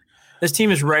team. This team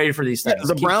is ready for these things. Yeah,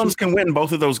 the Browns can win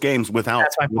both of those games without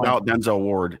Denzel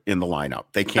Ward in the lineup.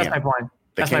 They can't.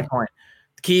 That's my point.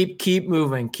 Keep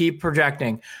moving. Keep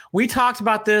projecting. We talked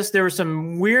about this. There was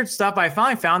some weird stuff. I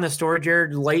finally found this story,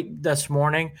 Jared, late this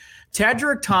morning.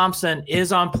 Tedrick Thompson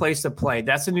is on pace to play.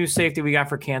 That's a new safety we got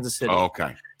for Kansas City. Oh,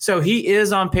 okay. So he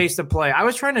is on pace to play. I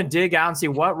was trying to dig out and see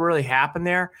what really happened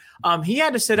there. He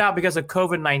had to sit out because of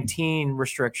COVID-19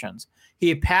 restrictions.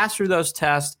 He passed through those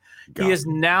tests. He is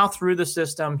now through the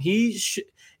system.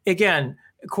 Again,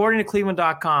 according to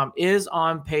Cleveland.com, is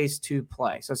on pace to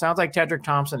play. So it sounds like Tedrick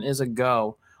Thompson is a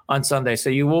go on Sunday. So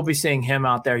you will be seeing him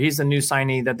out there. He's the new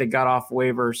signee that they got off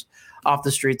waivers off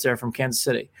the streets there from Kansas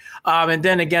City. And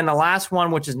then again, the last one,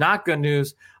 which is not good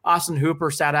news, Austin Hooper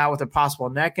sat out with a possible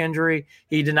neck injury.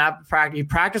 He did not practice. He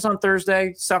practiced on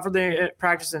Thursday, suffered the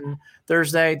practice on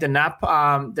Thursday, did not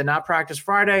practice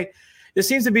Friday. This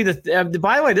seems to be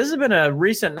by the way, this has been a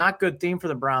recent not good theme for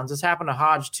the Browns. This happened to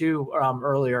Hodge too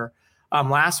earlier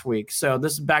last week. So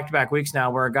this is back-to-back weeks now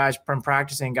where a guy's been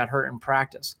practicing got hurt in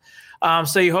practice.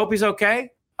 So you hope he's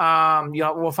okay.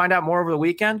 We'll find out more over the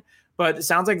weekend, but it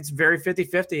sounds like it's very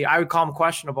 50-50. I would call him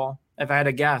questionable if I had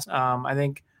to guess. I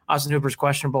think Austin Hooper's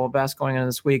questionable at best going into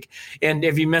this week. And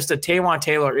if you missed it, Taywan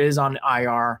Taylor is on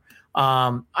IR.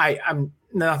 I'm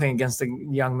nothing against the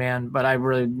young man, but I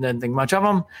really didn't think much of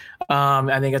him.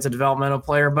 I think it's a developmental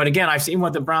player. But again, I've seen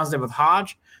what the Browns did with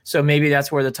Hodge, so maybe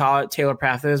that's where the Taylor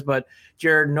path is. But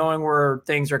Jared, knowing where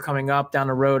things are coming up down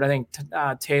the road, I think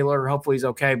Taylor, hopefully he's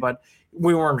okay, but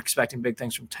we weren't expecting big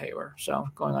things from Taylor. So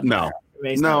going on. No.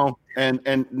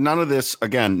 And none of this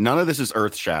is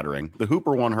earth shattering. The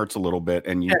Hooper one hurts a little bit.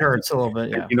 And it hurts a little bit.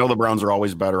 Yeah. You know, the Browns are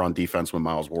always better on defense when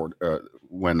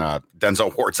when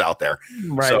Denzel Ward's out there.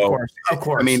 Right. So, of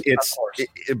course. I mean,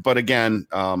 but again,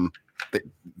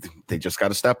 they just got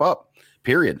to step up,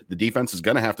 period. The defense is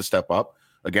going to have to step up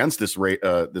against this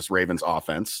Ravens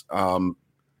offense. And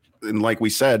like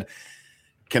we said,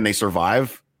 can they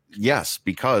survive? Yes,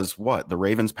 because the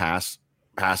Ravens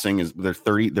passing is they're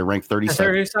ranked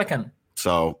 32nd.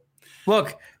 So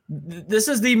look, this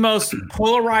is the most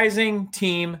polarizing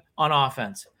team on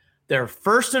offense. They're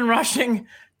first in rushing,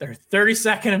 they're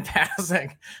 32nd in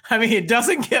passing. I mean, it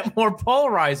doesn't get more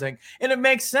polarizing, and it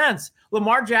makes sense.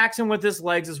 Lamar Jackson with his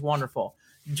legs is wonderful.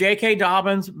 J.K.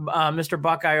 Dobbins, Mr.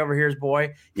 Buckeye over here's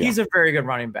boy, he's a very good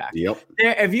running back. Yep.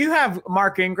 If you have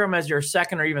Mark Ingram as your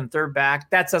second or even third back,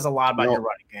 that says a lot about your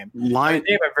running game.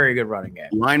 They have a very good running game.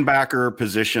 Linebacker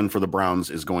position for the Browns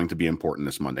is going to be important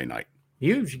this Monday night.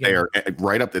 Huge. They are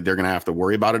right up there. They're going to have to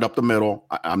worry about it up the middle.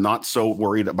 I'm not so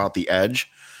worried about the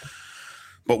edge,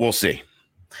 but we'll see.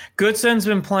 Goodson's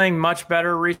been playing much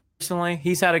better recently.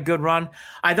 He's had a good run.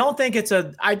 I don't think it's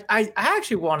I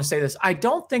actually want to say this. I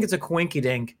don't think it's a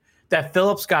coinkydink that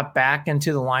Phillips got back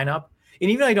into the lineup. And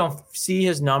even though I don't see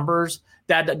his numbers,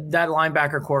 that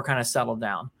linebacker core kind of settled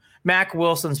down. Mac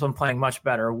Wilson's been playing much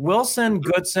better. Wilson,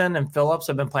 Goodson, and Phillips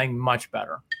have been playing much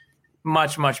better.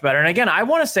 Much, much better. And again, I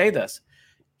want to say this.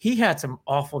 He had some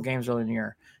awful games early in the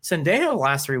year. Sendejo the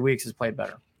last 3 weeks has played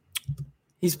better.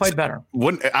 He's played better.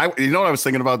 You know what I was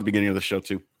thinking about at the beginning of the show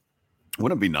too?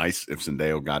 Wouldn't it be nice if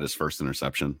Sendejo got his first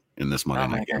interception in this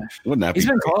Monday night game? Wouldn't that be? He's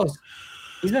been close.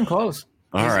 He's been close.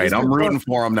 All right, I'm rooting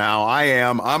for him now. I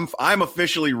am. I'm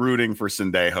officially rooting for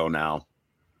Sendejo now.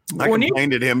 I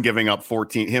complained at him giving up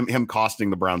 14. Him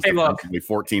costing the Browns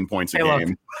 14 points a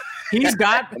game.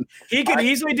 He can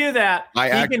easily do that.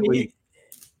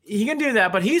 He can do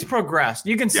that, but he's progressed.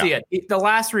 You can see it. The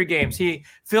last 3 games,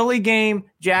 Philly game,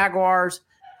 Jaguars,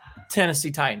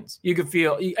 Tennessee Titans. You could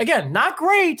feel, again, not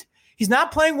great. He's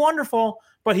not playing wonderful,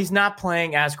 but he's not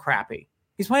playing as crappy.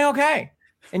 He's playing okay,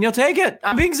 and you'll take it.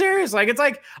 I'm being serious. Like, it's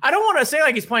like, I don't want to say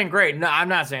like he's playing great. No, I'm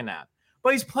not saying that.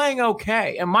 But he's playing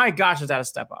okay. And my gosh, is that a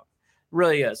step up?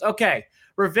 Really is. Okay,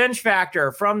 revenge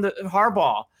factor from the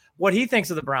Harbaugh, what he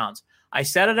thinks of the Browns. I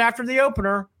said it after the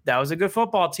opener. That was a good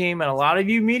football team, and a lot of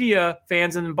you media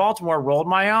fans in Baltimore rolled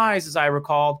my eyes, as I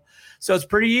recalled. So it's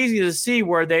pretty easy to see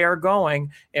where they are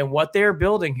going and what they're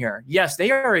building here. Yes,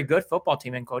 they are a good football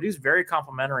team, and Cody's very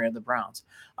complimentary of the Browns.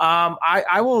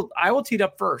 I will tee it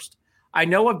up first. I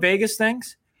know what Vegas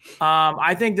thinks.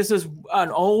 I think this is an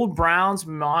old Browns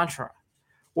mantra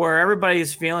where everybody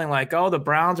is feeling like, oh, the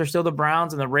Browns are still the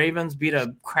Browns and the Ravens beat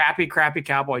a crappy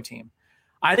Cowboy team.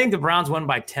 I think the Browns win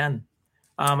by 10.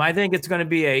 I think it's going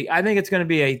to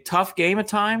be a tough game at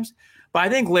times, but I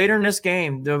think later in this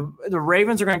game, the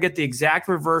Ravens are going to get the exact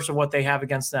reverse of what they have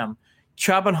against them.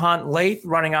 Chubb and Hunt late,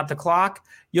 running out the clock.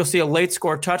 You'll see a late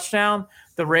score touchdown.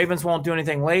 The Ravens won't do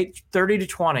anything late,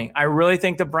 30-20. I really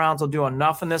think the Browns will do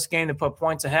enough in this game to put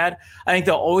points ahead. I think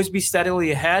they'll always be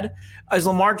steadily ahead. Is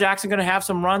Lamar Jackson going to have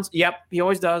some runs? Yep, he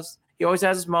always does. He always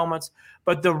has his moments.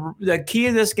 But the key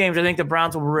to this game is I think the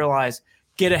Browns will realize,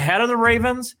 get ahead of the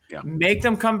Ravens, make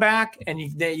them come back, and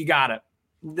you got it.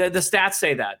 The stats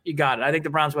say that. You got it. I think the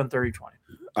Browns win 30-20.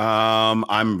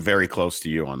 I'm very close to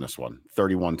you on this one.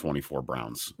 31-24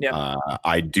 Browns. Yep.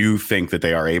 I do think that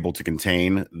they are able to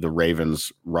contain the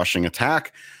Ravens' rushing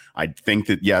attack. I think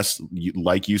that, yes,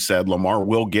 like you said, Lamar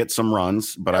will get some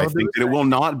runs, but I think that it will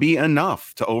not be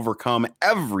enough to overcome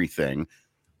everything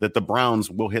that the Browns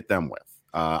will hit them with.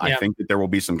 I think that there will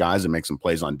be some guys that make some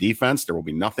plays on defense. There will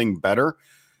be nothing better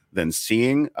than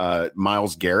seeing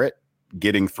Myles Garrett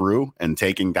getting through and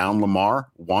taking down Lamar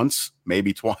once,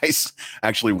 maybe twice.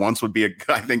 Actually, once would be,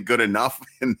 I think, good enough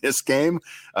in this game,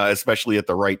 especially at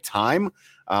the right time.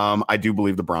 I do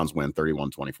believe the Browns win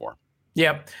 31-24.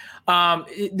 Yep.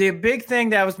 The big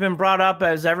thing that has been brought up,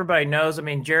 as everybody knows, I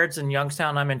mean, Jared's in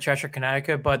Youngstown, I'm in Cheshire,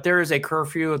 Connecticut, but there is a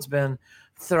curfew that's been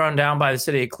thrown down by the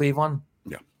city of Cleveland.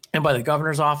 And by the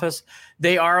governor's office.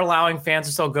 They are allowing fans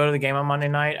to still go to the game on Monday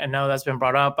night. I know that's been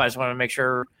brought up. I just want to make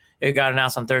sure it got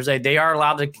announced on Thursday. They're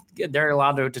allowed to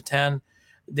attend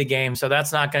the game, so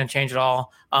that's not going to change at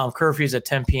all. Curfew's at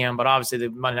 10 p.m., but obviously the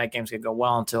Monday night games could go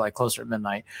well until like closer to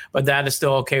midnight. But that is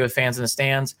still okay with fans in the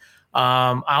stands.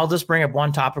 I'll just bring up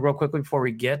one topic real quickly before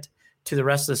we get to the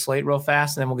rest of the slate real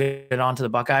fast, and then we'll get on to the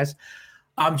Buckeyes.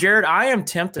 Jared, I am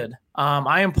tempted.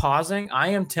 I am pausing. I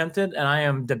am tempted, and I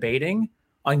am debating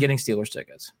on getting Steelers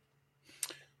tickets.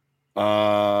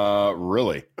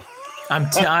 Really?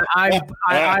 I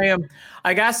am.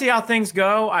 I gotta see how things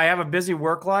go. I have a busy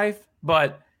work life,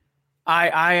 but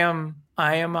I'm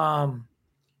thinking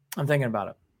about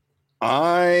it.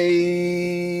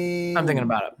 I'm thinking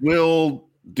about it. Will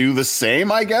do the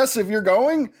same, I guess, if you're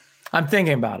going. I'm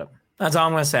thinking about it. That's all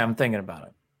I'm gonna say. I'm thinking about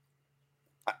it.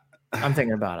 I'm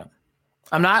thinking about it.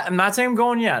 I'm not saying I'm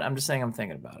going yet. I'm just saying I'm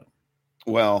thinking about it.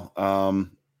 Well,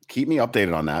 keep me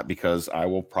updated on that because I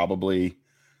will probably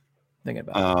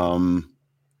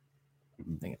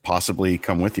possibly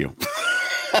come with you.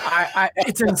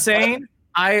 It's insane.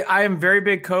 I am a very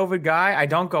big COVID guy. I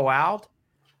don't go out.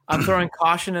 I'm throwing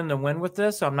caution in the wind with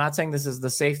this, so I'm not saying this is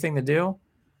the safe thing to do.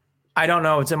 I don't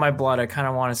know. It's in my blood. I kind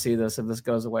of want to see this. If this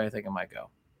goes away, I think it might go.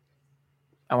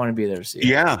 I want to be there to see it.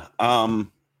 Yeah.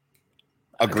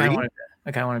 Agree.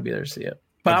 I kind of want to be there to see it.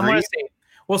 But I'm going to see.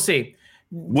 We'll see.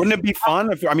 Wouldn't it be fun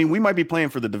we might be playing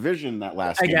for the division that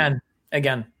last game.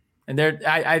 Again. And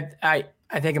I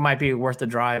think it might be worth the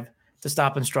drive to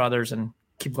stop in Struthers and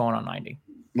keep going on 90.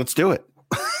 Let's do it.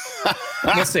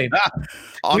 We'll see.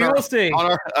 We'll see.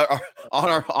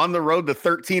 On the road to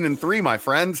 13-3, my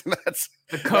friends. That's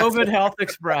the COVID Health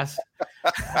Express.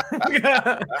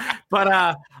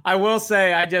 But I will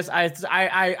say,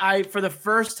 I for the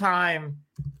first time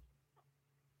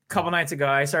a couple nights ago,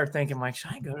 I started thinking, like,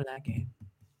 should I go to that game?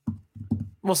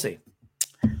 We'll see.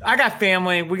 I got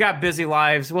family. We got busy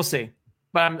lives. We'll see.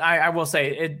 But I will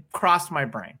say it crossed my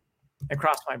brain.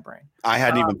 I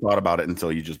hadn't even thought about it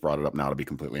until you just brought it up now, to be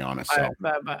completely honest. So.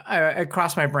 It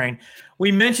crossed my brain.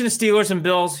 We mentioned the Steelers and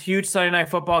Bills, huge Sunday night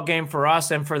football game for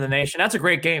us and for the nation. That's a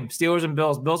great game. Steelers and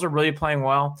Bills. Bills are really playing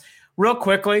well. Real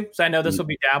quickly, so I know this will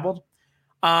be dabbled.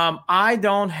 I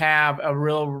don't have a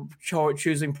real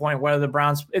choosing point whether the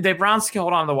Browns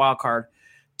hold on to the wild card.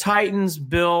 Titans,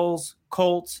 Bills,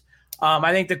 Colts.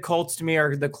 I think the Colts to me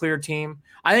are the clear team.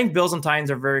 I think Bills and Titans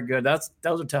are very good.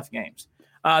 Those are tough games.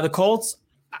 The Colts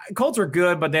are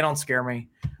good, but they don't scare me.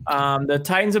 The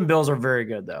Titans and Bills are very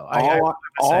good, though.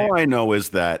 All I know is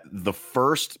that the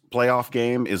first playoff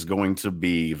game is going to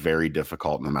be very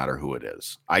difficult, no matter who it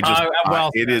is.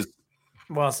 It is.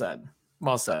 Well said.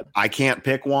 Well said. I can't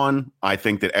pick one. I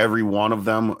think that every one of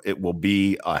them, it will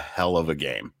be a hell of a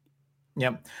game.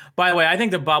 Yep. By the way, I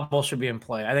think the bubble should be in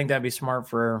play. I think that'd be smart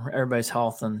for everybody's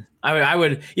health. And I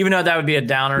would, even though that would be a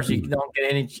downer, so you don't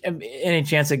get any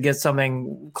chance to get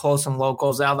something close and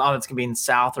locals out. All that's gonna be in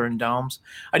South or in domes.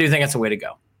 I do think that's the way to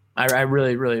go. I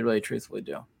really, really, really truthfully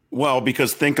do. Well,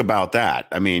 because think about that.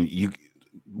 I mean,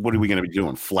 what are we going to be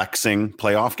doing? Flexing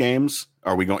playoff games?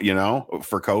 Are we going,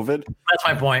 for COVID? That's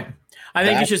my point. I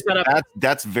think you should set up.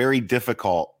 That's very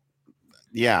difficult.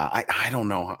 Yeah. I don't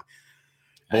know.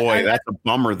 Boy, that's a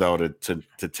bummer though,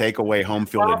 to take away home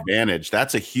field advantage.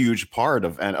 That's a huge part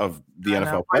of the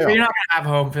NFL playoff. You're not going to have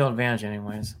home field advantage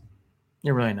anyways.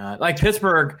 You're really not. Like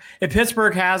Pittsburgh, if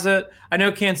Pittsburgh has it, I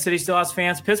know Kansas City still has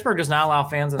fans. Pittsburgh does not allow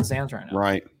fans in the stands right now.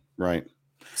 Right.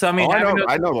 So I mean,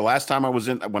 I know. The last time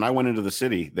when I went into the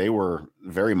city, they were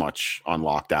very much on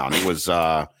lockdown. It was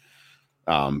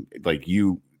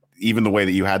even the way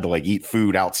that you had to like eat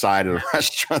food outside of the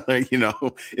restaurant.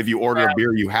 If you order a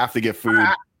beer, you have to get food.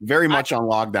 Very much on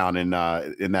lockdown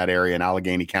in that area in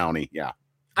Allegheny County. Yeah.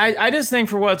 I just think,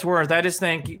 for what it's worth, I just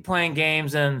think playing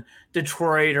games in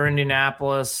Detroit or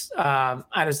Indianapolis,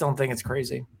 I just don't think it's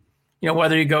crazy.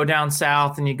 Whether you go down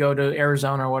south and you go to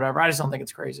Arizona or whatever, I just don't think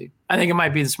it's crazy. I think it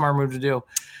might be the smart move to do.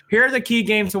 Here are the key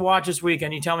games to watch this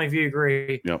weekend. You tell me if you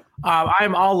agree. Yep.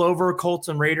 I'm all over Colts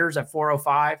and Raiders at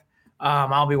 4:05.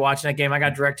 I'll be watching that game. I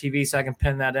got DirecTV, so I can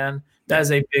pin that in. That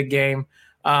is a big game.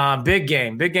 Big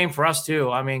game for us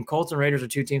too. I mean, Colts and Raiders are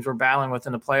two teams we're battling with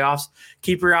in the playoffs.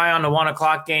 Keep your eye on the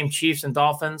 1:00 game, Chiefs and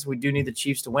Dolphins. We do need the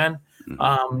Chiefs to win.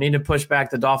 Need to push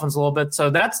back the Dolphins a little bit.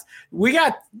 So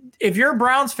if you're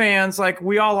Browns fans, like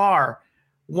we all are,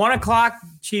 1:00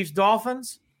 Chiefs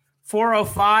Dolphins,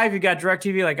 4:05 you got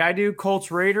DirecTV like I do,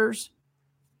 Colts Raiders.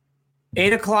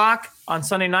 8:00 on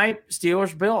Sunday night,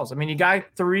 Steelers Bills. I mean, you got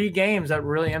 3 games that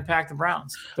really impact the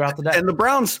Browns throughout the day. And the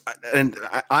Browns, and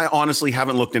I honestly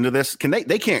haven't looked into this.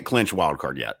 They can't clinch wild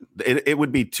card yet. It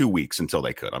would be 2 weeks until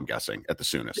they could, I'm guessing, at the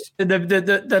soonest.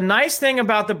 The nice thing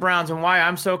about the Browns and why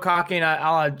I'm so cocky, and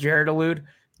I'll let Jared allude,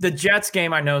 the Jets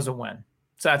game I know is a win.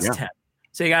 So that's 10.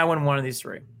 So you got to win one of these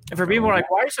 3. And for people who are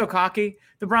like, why are you so cocky?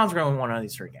 The Browns are going to win one of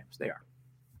these 3 games. They are.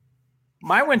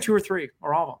 Might win 2 or 3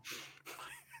 or all of them.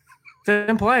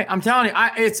 It's in play. I'm telling you,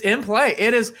 it's in play.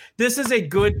 This is a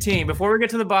good team. Before we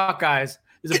get to the Buckeyes,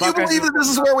 can you believe that this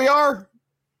is where we are?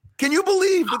 Can you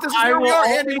believe that this is where we are?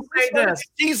 Andy, this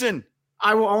season.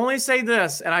 I will only say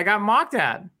this, and I got mocked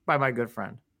at by my good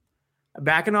friend.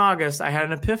 Back in August, I had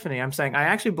an epiphany. I'm saying I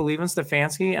actually believe in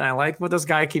Stefanski, and I like what this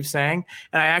guy keeps saying,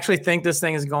 and I actually think this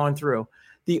thing is going through.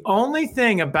 The only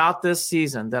thing about this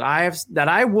season that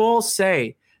I will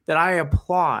say that I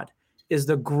applaud is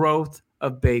the growth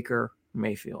of Baker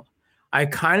Mayfield. I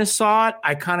kind of saw it.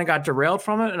 I kind of got derailed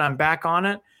from it, and I'm back on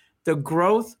it. The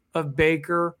growth of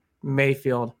Baker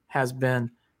Mayfield has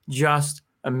been just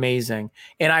amazing.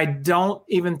 And I don't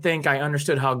even think I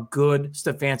understood how good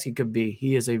Stefanski could be.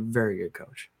 He is a very good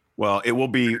coach. Well, it will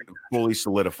be fully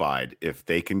solidified if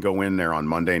they can go in there on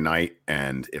Monday night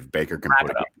and if Baker can put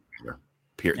it up.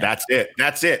 Yeah.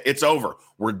 That's it. It's over.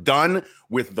 We're done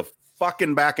with the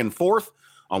fucking back and forth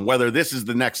on whether this is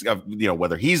the next,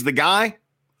 whether he's the guy.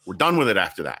 We're done with it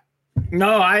after that.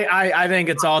 No, I think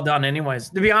it's all done anyways.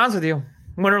 To be honest with you,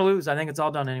 win or lose, I think it's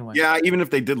all done anyway. Yeah, even if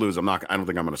they did lose, I don't think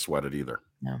I'm going to sweat it either.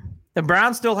 No. The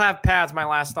Browns still have pads, my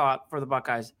last thought for the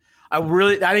Buckeyes. I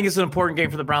think it's an important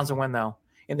game for the Browns to win, though.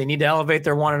 And they need to elevate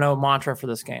their 1-0 mantra for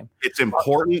this game. It's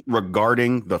important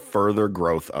regarding the further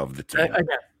growth of the team. Again,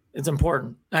 it's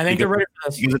important. I think they're ready for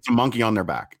this. Because it's a monkey on their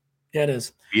back. It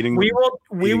is. We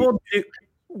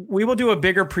will do a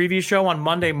bigger preview show on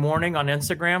Monday morning on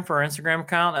Instagram for our Instagram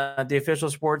account, the Official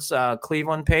Sports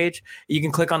Cleveland page. You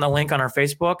can click on the link on our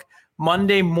Facebook.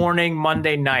 Monday morning,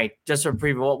 Monday night, just a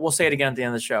preview. We'll say it again at the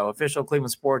end of the show. Official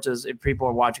Cleveland Sports is if people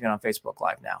are watching it on Facebook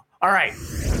Live now. All right,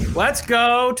 let's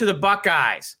go to the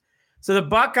Buckeyes. So the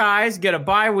Buckeyes get a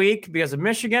bye week because of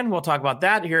Michigan. We'll talk about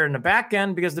that here in the back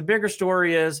end because the bigger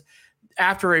story is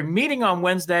after a meeting on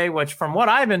Wednesday, which from what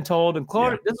I've been told, and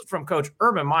this is from Coach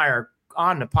Urban Meyer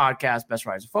on the podcast, Best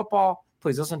Riders of Football.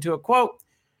 Please listen to a quote.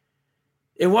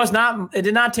 It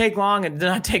did not take long and did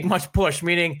not take much push,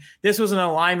 meaning this was an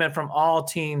alignment from all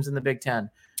teams in the Big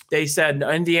Ten. They said,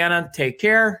 Indiana, take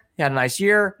care. You had a nice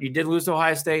year. You did lose to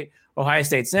Ohio State. Ohio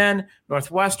State's in.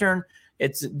 Northwestern,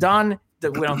 it's done. We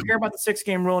don't care about the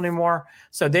 6-game rule anymore.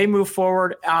 So they move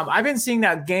forward. I've been seeing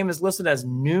that game is listed as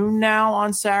noon now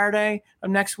on Saturday of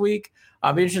next week.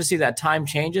 I'll be interested to see that time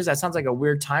changes. That sounds like a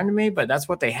weird time to me, but that's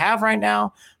what they have right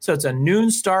now. So it's a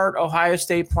noon start, Ohio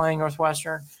State playing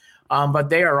Northwestern. But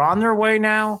they are on their way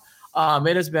now.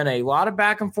 It has been a lot of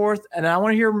back and forth, and I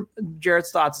want to hear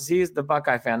Jared's thoughts as he's the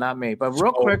Buckeye fan, not me. But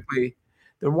real quickly,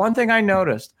 the one thing I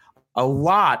noticed, a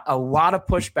lot of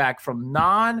pushback from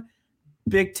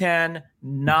non-Big Ten,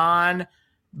 non-Buckeye,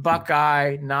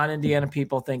 non-Indiana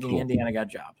people thinking Indiana got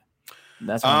jobbed.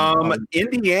 That's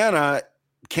Indiana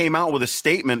came out with a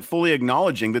statement fully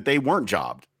acknowledging that they weren't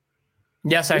jobbed.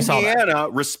 Yes, I saw that. Indiana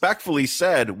respectfully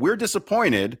said, we're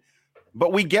disappointed,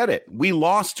 but we get it. We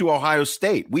lost to Ohio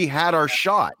State. We had our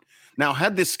shot. Now,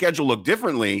 had this schedule looked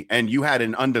differently and you had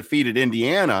an undefeated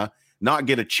Indiana not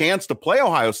get a chance to play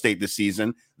Ohio State this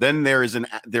season, then there's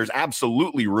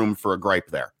absolutely room for a gripe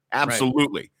there.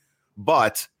 Absolutely. Right.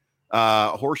 But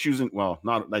horseshoes and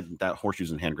not that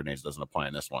horseshoes and hand grenades doesn't apply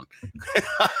in this one.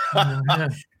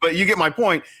 But you get my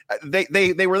point.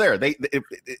 They were there.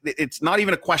 It's not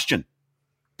even a question.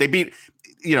 They beat,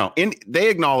 they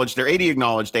acknowledged, their AD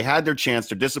acknowledged they had their chance.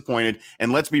 They're disappointed.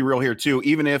 And let's be real here too.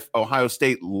 Even if Ohio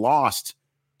State lost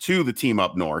to the team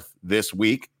up north this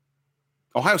week,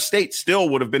 Ohio State still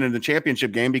would have been in the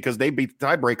championship game because they beat the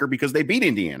tiebreaker because they beat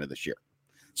Indiana this year.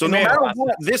 So no matter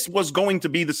what, this was going to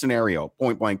be the scenario,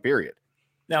 point blank, period.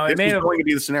 No, it was going to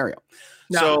be the scenario.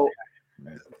 No. So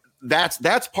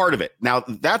that's part of it. Now,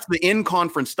 that's the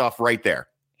in-conference stuff right there.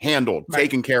 Handled,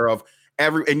 taken care of.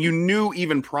 And you knew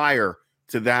even prior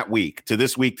to that week, to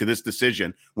this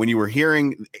decision, when you were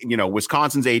hearing,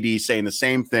 Wisconsin's AD saying the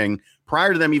same thing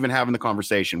prior to them even having the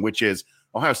conversation, which is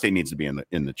Ohio State needs to be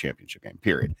in the championship game,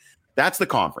 period. That's the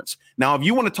conference. Now, if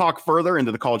you want to talk further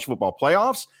into the college football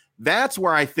playoffs, that's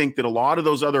where I think that a lot of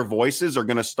those other voices are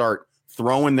going to start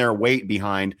throwing their weight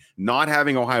behind not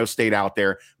having Ohio State out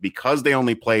there because they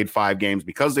only played 5 games,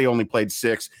 because they only played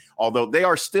 6, although they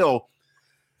are still,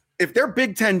 if they're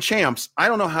Big Ten champs, I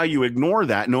don't know how you ignore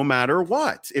that no matter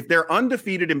what. If they're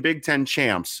undefeated in Big Ten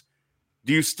champs,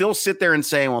 do you still sit there and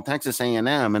say, well, Texas A&M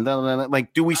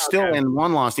and do we still in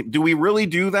one loss team? Do we really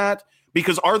do that?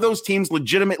 Because are those teams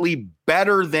legitimately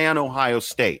better than Ohio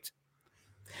State?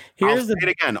 I'll say it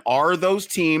again. Are those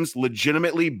teams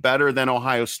legitimately better than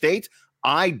Ohio State?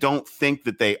 I don't think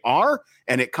that they are.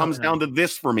 And it comes down to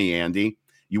this for me, Andy.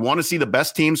 You want to see the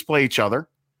best teams play each other.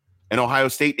 And Ohio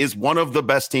State is one of the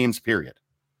best teams, period.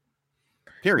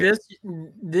 I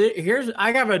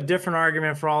have a different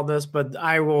argument for all this, but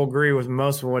I will agree with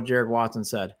most of what Jared Watson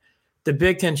said. The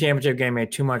Big Ten championship game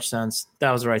made too much sense.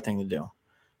 That was the right thing to do.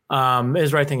 It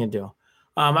was the right thing to do.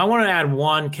 I want to add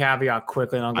one caveat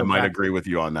quickly. And I might agree with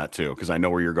you on that too, because I know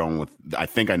where you're going with. I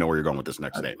think I know where you're going with this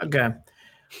next statement. Okay.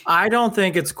 I don't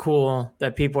think it's cool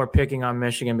that people are picking on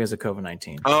Michigan because of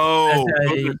COVID-19. Oh,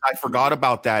 I forgot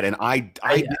about that, and I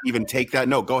didn't even take that.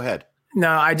 No, go ahead.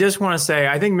 No, I just want to say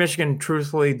I think Michigan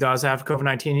truthfully does have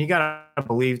COVID-19. You got to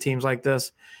believe teams like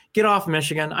this. Get off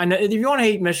Michigan. I know if you want to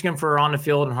hate Michigan for on the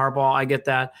field and hardball, I get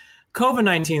that.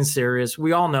 COVID-19 is serious.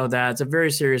 We all know that. It's a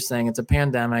very serious thing. It's a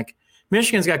pandemic.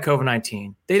 Michigan's got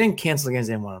COVID-19. They didn't cancel the games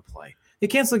they didn't want to play. They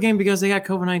canceled the game because they got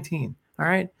COVID-19. All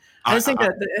right. I think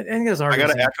that's I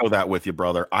got to echo that with you,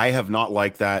 brother. I have not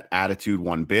liked that attitude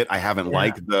one bit. I haven't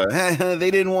liked the they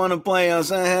didn't want to play us.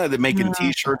 They're making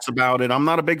T-shirts about it. I'm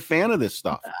not a big fan of this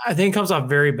stuff. I think it comes off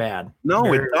very bad.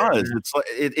 No, it does.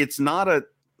 It's not a.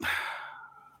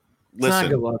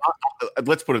 Listen,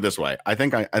 let's put it this way. I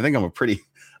think I'm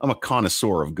a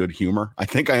connoisseur of good humor. I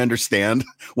think I understand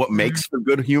what makes for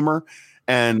good humor,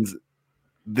 and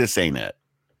this ain't it.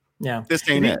 Yeah, this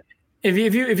ain't it. If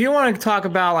you want to talk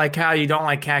about like how you don't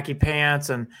like khaki pants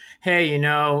and hey,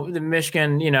 the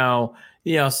Michigan,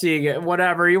 see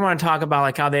whatever you want to talk about,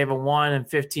 like how they have a 1 in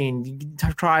 15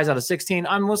 tries out of 16.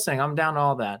 I'm listening. I'm down to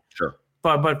all that. Sure.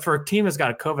 But for a team that's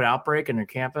got a COVID outbreak in their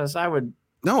campus, I would.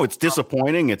 No, it's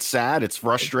disappointing. It's sad. It's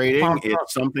frustrating.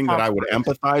 It's something that I would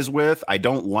empathize with. I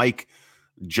don't like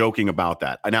joking about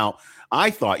that. Now,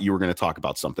 I thought you were going to talk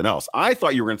about something else. I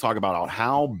thought you were going to talk about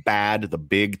how bad the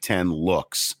Big Ten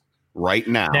looks right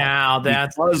now.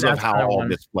 That's how all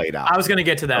this played out. I was going to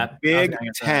get to that. The Big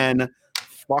Ten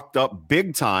fucked up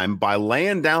big time by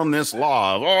laying down this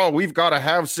law of, we've got to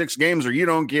have 6 games or you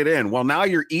don't get in. Well, now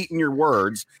you're eating your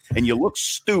words and you look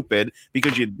stupid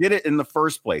because you did it in the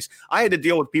first place. I had to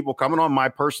deal with people coming on my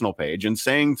personal page and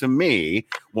saying to me,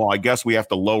 well, I guess we have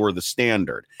to lower the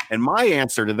standard. And my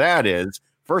answer to that is,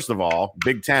 first of all,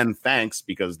 Big Ten, thanks,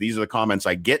 because these are the comments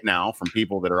I get now from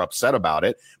people that are upset about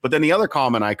it. But then the other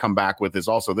comment I come back with is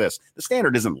also this. The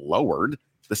standard isn't lowered.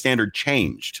 The standard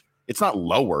changed. It's not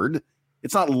lowered.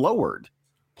 It's not lowered.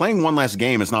 Playing one less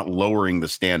game is not lowering the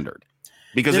standard.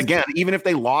 Because, again, even if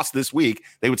they lost this week,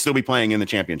 they would still be playing in the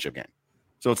championship game.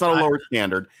 So it's not a lowered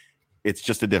standard. It's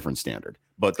just a different standard.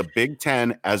 But the Big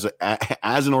Ten, as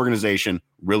an organization,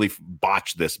 really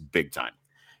botched this big time.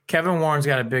 Kevin Warren's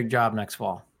got a big job next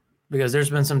fall because there's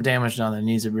been some damage done that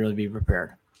needs to really be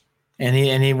repaired. And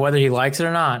he whether he likes it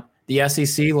or not, the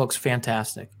SEC looks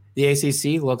fantastic. The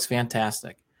ACC looks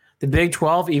fantastic. The Big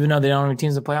 12, even though they don't have any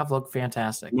teams in the playoff, look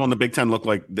fantastic. Well, and the Big 10 look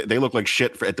like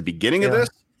shit at the beginning of this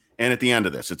and at the end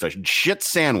of this. It's a shit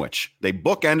sandwich. They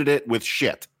bookended it with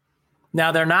shit.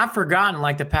 Now, they're not forgotten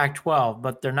like the Pac-12,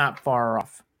 but they're not far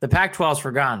off. The Pac-12 is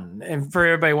forgotten. And for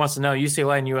everybody who wants to know,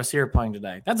 UCLA and USC are playing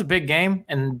today. That's a big game,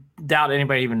 and doubt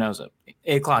anybody even knows it.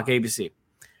 8 o'clock ABC.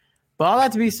 But all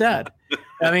that to be said,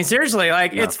 I mean, seriously,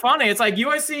 it's funny. It's like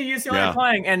USC, UCLA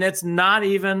playing, and it's not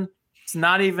even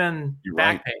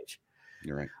back page.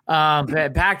 You're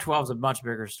right. Pac-12 is a much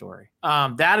bigger story.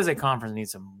 That is a conference that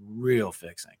needs some real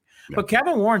fixing. Yeah. But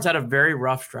Kevin Warren's had a very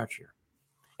rough stretch here.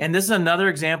 And this is another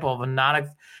example of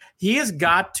he has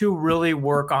got to really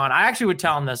work on. I actually would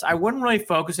tell him this. I wouldn't really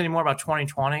focus anymore about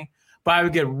 2020, but I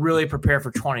would get really prepared for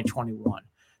 2021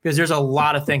 because there's a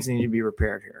lot of things that need to be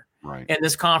repaired here. Right. And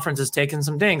this conference has taken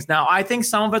some dings. Now, I think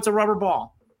some of it's a rubber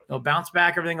ball. It'll bounce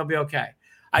back. Everything will be okay.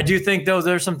 I do think, though,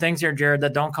 there's some things here, Jared,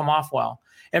 that don't come off well.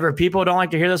 Ever people don't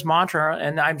like to hear this mantra,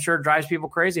 and I'm sure it drives people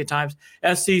crazy at times.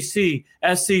 SEC,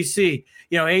 ACC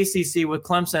with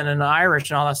Clemson and the Irish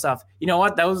and all that stuff. You know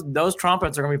what? Those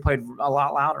trumpets are going to be played a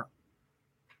lot louder.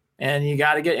 And you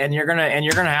got to you're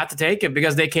gonna have to take it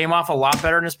because they came off a lot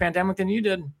better in this pandemic than you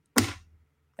did.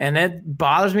 And it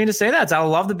bothers me to say that. I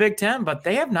love the Big Ten, but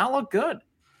they have not looked good.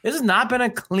 This has not been a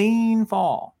clean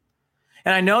fall.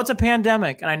 And I know it's a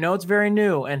pandemic, and I know it's very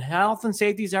new, and health and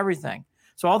safety is everything.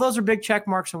 So all those are big check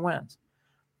marks and wins.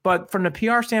 But from the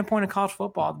PR standpoint of college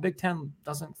football, the Big Ten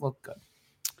doesn't look good.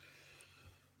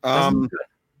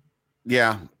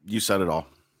 Yeah, you said it all.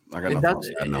 I got nothing else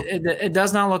to add. It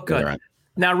does not look good. Right.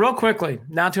 Now, real quickly,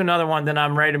 now to another one, then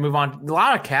I'm ready to move on. A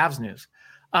lot of Cavs news.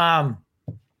 I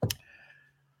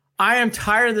am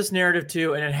tired of this narrative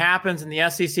too, and it happens in the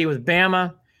SEC with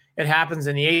Bama. It happens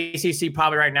in the ACC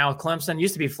probably right now with Clemson. It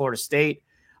used to be Florida State.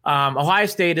 Ohio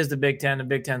State is the Big Ten. The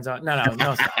Big Ten's no.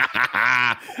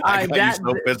 I got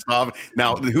you so pissed off.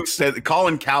 Now, who said?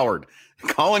 Colin Cowherd.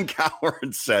 Colin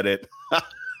Cowherd said it.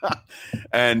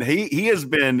 And he has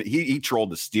been he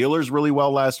trolled the Steelers really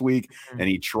well last week, and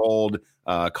he trolled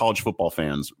college football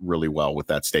fans really well with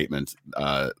that statement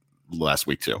last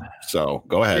week too. So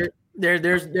go ahead.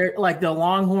 There's like the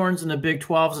Longhorns and the Big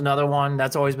 12 is another one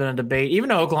that's always been a debate. Even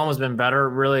though Oklahoma's been better,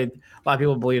 really, a lot of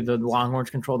people believe the Longhorns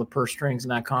control the purse strings in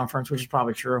that conference, which is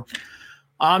probably true.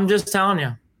 I'm just telling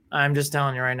you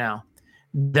right now,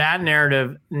 that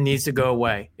narrative needs to go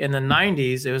away. In the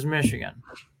 90s, it was Michigan.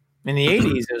 In the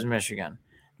 80s, it was Michigan.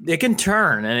 It can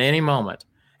turn at any moment.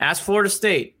 Ask Florida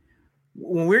State.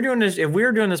 When we're doing this, if we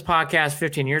were doing this podcast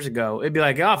 15 years ago, it'd be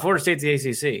like, oh, Florida State's the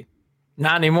ACC.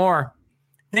 Not anymore.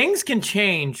 Things can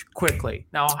change quickly.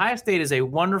 Now, Ohio State is a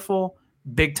wonderful,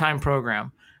 big-time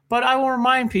program. But I will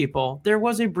remind people, there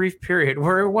was a brief period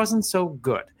where it wasn't so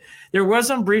good. There was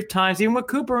some brief times, even with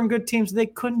Cooper and good teams, they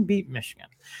couldn't beat Michigan.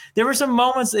 There were some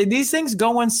moments. These things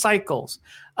go in cycles.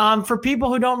 For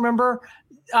people who don't remember,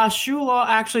 Shula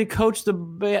actually coached the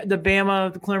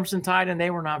Bama, the Clemson Tide, and they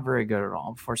were not very good at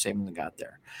all before Saban got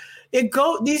there.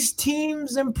 These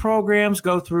teams and programs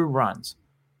go through runs.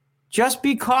 Just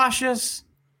be cautious.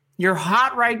 You're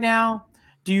hot right now.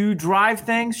 Do you drive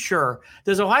things? Sure.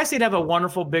 Does Ohio State have a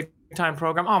wonderful big-time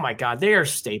program? Oh, my God. They are a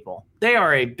staple. They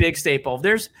are a big staple.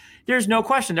 There's no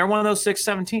question. They're one of those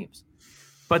 6-7 teams.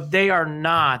 But they are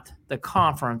not the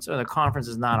conference, or the conference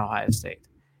is not Ohio State.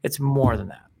 It's more than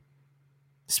that.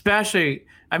 Especially,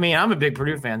 I'm a big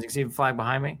Purdue fan. You can see the flag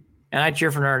behind me. And I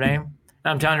cheer for Notre Dame. And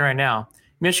I'm telling you right now,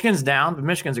 Michigan's down, but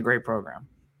Michigan's a great program.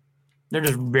 They're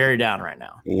just very down right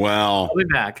now. Well, I'll be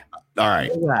back. All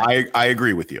right. I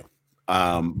agree with you.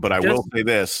 But I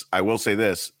will say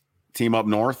this. Team up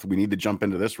north, we need to jump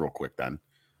into this real quick then.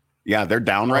 Yeah, they're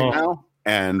down right now.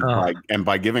 And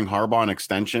by giving Harbaugh an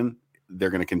extension, they're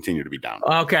going to continue to be down.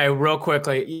 Okay, real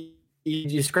quickly.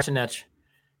 You scratch an itch.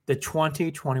 The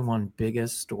 2021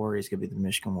 biggest story is going to be the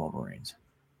Michigan Wolverines.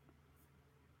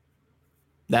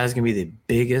 That is going to be the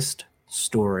biggest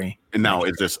story. And now,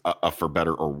 is this a for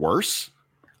better or worse?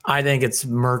 I think it's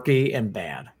murky and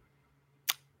bad.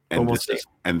 And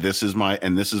this is my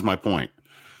point.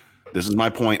 This is my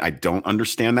point. I don't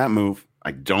understand that move.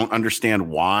 I don't understand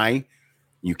why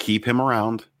you keep him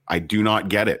around. I do not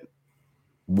get it.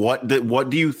 What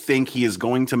do you think he is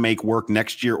going to make work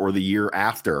next year or the year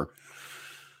after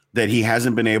that he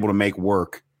hasn't been able to make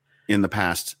work in the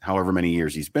past however many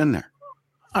years he's been there?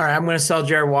 All right, I'm going to sell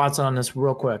Jared Watson on this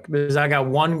real quick because I got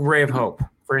one ray of hope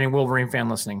for any Wolverine fan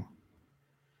listening.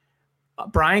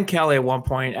 Brian Kelly at one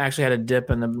point actually had a dip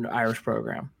in the Irish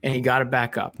program, and he got it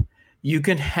back up. You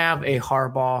can have a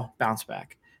Harbaugh bounce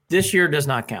back. This year does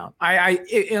not count.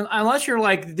 Unless you're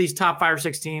like these top 5 or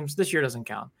 6 teams, this year doesn't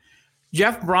count.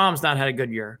 Jeff Brom's not had a good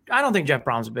year. I don't think Jeff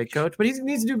Brom's a big coach, but he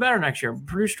needs to do better next year.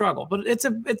 Purdue struggle, but it's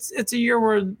a year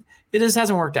where it just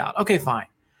hasn't worked out. Okay, fine.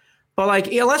 But like,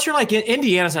 unless you're like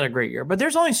Indiana's had a great year, but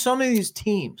there's only so many of these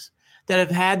teams that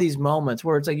have had these moments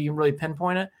where it's like you can really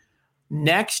pinpoint it.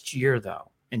 Next year,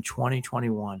 though, in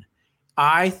 2021,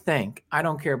 I think I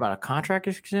don't care about a contract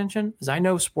extension because I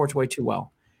know sports way too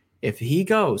well. If he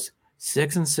goes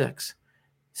 6-6,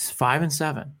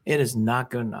 5-7, it is not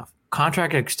good enough.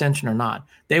 Contract extension or not,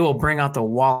 they will bring out the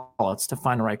wallets to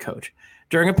find the right coach.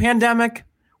 During a pandemic,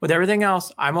 with everything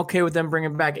else, I'm okay with them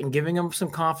bringing back and giving them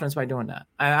some confidence by doing that.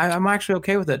 I'm actually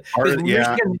okay with it.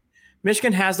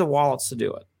 Michigan has the wallets to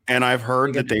do it. And I've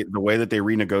heard that the way that they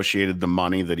renegotiated the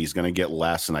money, that he's going to get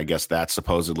less. And I guess that's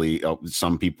supposedly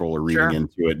some people are reading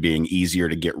into it being easier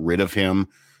to get rid of him.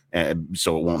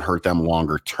 So it won't hurt them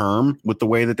longer term with the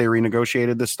way that they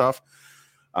renegotiated this stuff.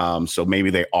 So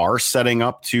maybe they are setting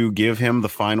up to give him the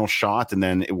final shot, and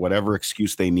then whatever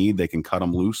excuse they need, they can cut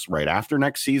him loose right after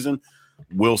next season.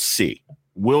 We'll see.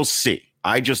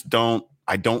 I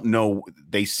don't know.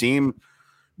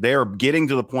 They're getting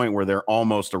to the point where they're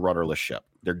almost a rudderless ship.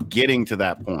 They're getting to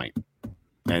that point.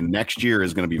 And next year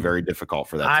is going to be very difficult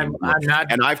for that team.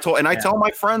 I tell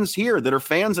my friends here that are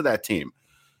fans of that team,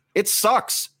 it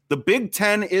sucks. The Big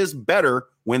Ten is better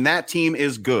when that team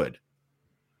is good.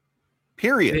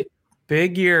 Period.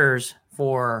 Big years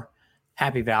for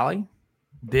Happy Valley.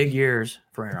 Big years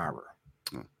for Ann Arbor.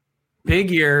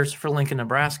 Big years for Lincoln,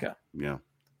 Nebraska. Yeah.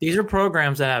 These are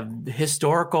programs that have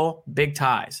historical big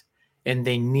ties, and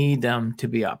they need them to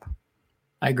be up.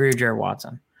 I agree with Jared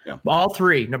Watson. Yeah. All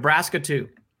 3, Nebraska too.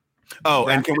 Oh,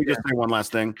 Nebraska, and can we just say one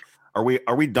last thing? Are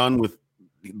we done with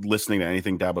listening to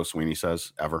anything Dabo Swinney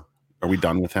says ever? Are we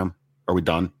done with him? Are we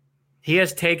done? He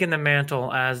has taken the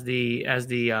mantle as the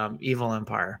evil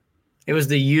empire. It was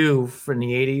the U from the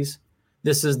 80s.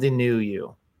 This is the new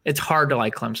U. It's hard to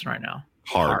like Clemson right now.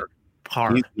 Hard.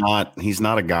 He's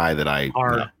not a guy that I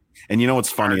hard. You know. And you know what's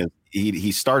funny is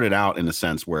he started out in a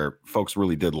sense where folks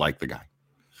really did like the guy.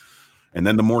 And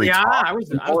then the more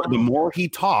he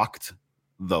talked,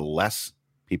 the less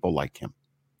people liked him.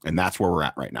 And that's where we're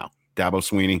at right now. Dabo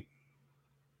Swinney,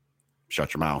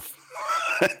 shut your mouth.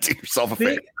 Do yourself a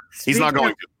favor. He's not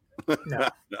going to.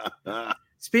 No.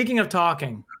 Speaking of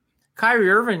talking, Kyrie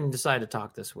Irving decided to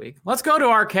talk this week. Let's go to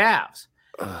our Cavs.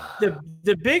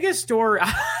 The biggest story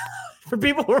for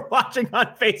people who are watching on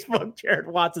Facebook, Jared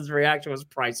Watson's reaction was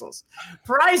priceless.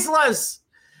 Priceless.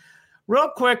 Real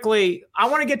quickly, I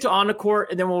want to get to on the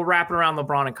court, and then we'll wrap it around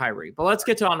LeBron and Kyrie. But let's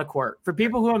get to on the court. For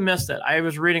people who have missed it, I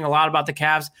was reading a lot about the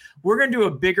Cavs. We're going to do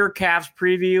a bigger Cavs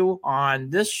preview on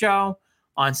this show,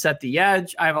 on Set the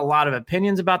Edge. I have a lot of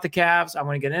opinions about the Cavs I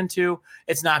want to get into.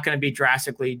 It's not going to be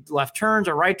drastically left turns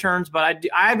or right turns, but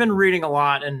I've been reading a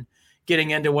lot and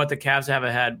getting into what the Cavs have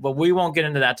ahead, but we won't get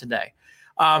into that today.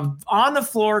 On the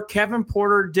floor, Kevin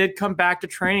Porter did come back to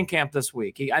training camp this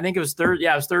week. I think it was Thursday.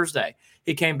 Yeah, it was Thursday.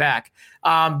 He came back.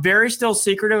 Very still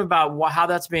secretive about how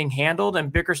that's being handled,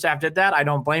 and Bickerstaff did that. I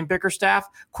don't blame Bickerstaff.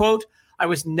 Quote, I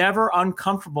was never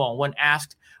uncomfortable when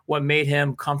asked what made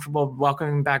him comfortable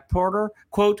welcoming back Porter.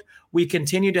 Quote, we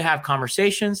continue to have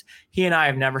conversations. He and I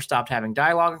have never stopped having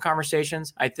dialogue and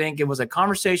conversations. I think it was a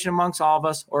conversation amongst all of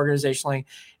us organizationally,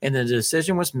 and the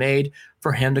decision was made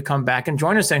for him to come back and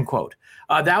join us, end quote.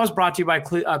 That was brought to you by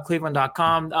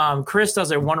Cleveland.com. Chris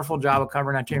does a wonderful job of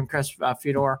covering that team. Chris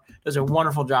Fedor does a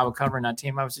wonderful job of covering that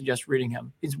team. I would suggest reading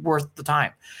him. He's worth the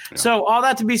time. Yeah. So all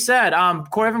that to be said,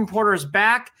 Kevin Porter is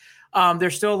back.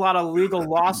 There's still a lot of legal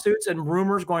lawsuits and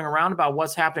rumors going around about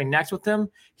what's happening next with him.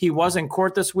 He was in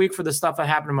court this week for the stuff that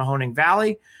happened in Mahoning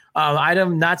Valley. I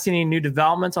have not seen any new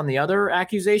developments on the other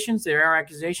accusations. There are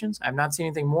accusations. I've not seen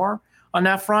anything more on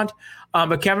that front.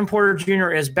 But Kevin Porter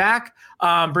Jr. is back,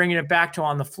 bringing it back to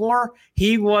on the floor.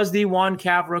 He was the one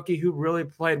Cav rookie who really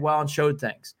played well and showed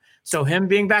things. So him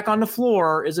being back on the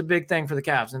floor is a big thing for the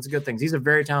Cavs, and it's a good thing. He's a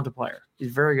very talented player.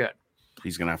 He's very good.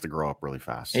 He's going to have to grow up really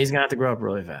fast. He's going to have to grow up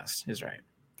really fast. He's right.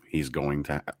 He's going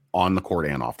to on the court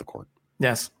and off the court.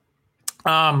 Yes.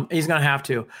 He's going to have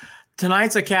to.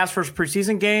 Tonight's a Cavs first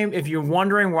preseason game. If you're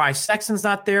wondering why Sexton's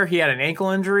not there, he had an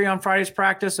ankle injury on Friday's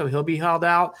practice, so he'll be held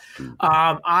out.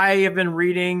 I have been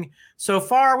reading so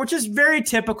far, which is very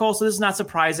typical, so this is not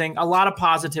surprising, a lot of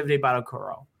positivity about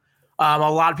Okoro. A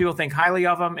lot of people think highly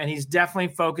of him, and he's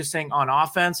definitely focusing on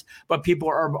offense, but people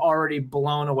are already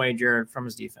blown away, Jared, from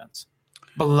his defense.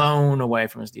 blown away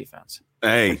from his defense.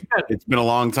 Hey, it's been a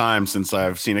long time since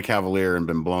I've seen a Cavalier and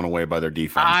been blown away by their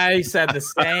defense. I said the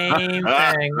same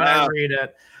thing when I read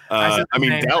it. I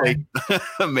mean, Delhi,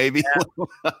 maybe.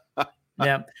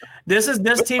 Yeah. This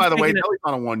team. By the way, Delhi's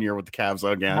on a 1 year with the Cavs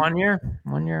again. 1 year.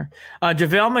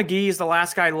 JaVale McGee is the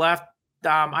last guy left.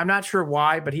 I'm not sure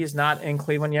why, but he's not in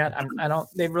Cleveland yet.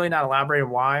 They've really not elaborated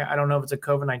why. I don't know if it's a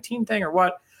COVID-19 thing or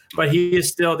what, but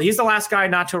he's the last guy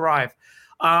not to arrive.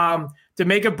 To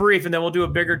make it brief, and then we'll do a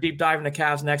bigger deep dive into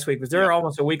Cavs next week, because they're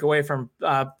almost a week away from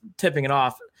tipping it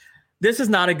off. This is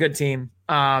not a good team.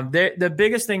 The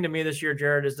biggest thing to me this year,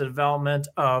 Jared, is the development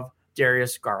of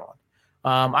Darius Garland.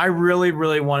 I really,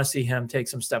 really want to see him take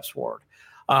some steps forward.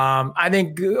 I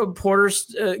think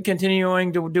Porter's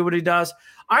continuing to do what he does.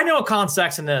 I know what Colin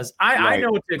Sexton is. I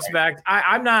know what to expect.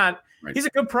 I'm not – he's a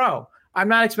good pro. I'm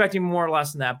not expecting more or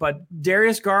less than that. But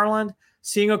Darius Garland,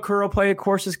 seeing Okoro play, of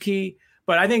course, is key.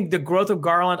 But I think the growth of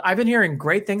Garland – I've been hearing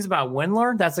great things about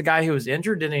Windler. That's the guy who was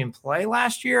injured, didn't even play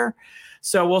last year.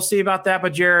 So we'll see about that.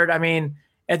 But, Jared, I mean –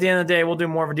 at the end of the day, we'll do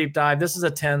more of a deep dive. This is a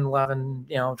 10, 11,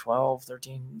 12,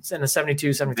 13. It's in a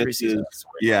 72, 73 season.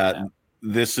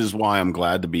 This is why I'm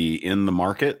glad to be in the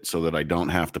market so that I don't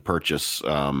have to purchase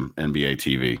NBA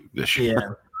TV this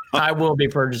year. Yeah, I will be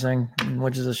purchasing,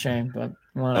 which is a shame, but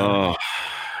whatever.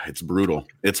 It's brutal.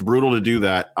 It's brutal to do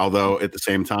that. Although at the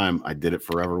same time, I did it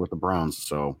forever with the Browns.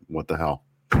 So what the hell?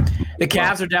 The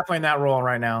Cavs are definitely in that role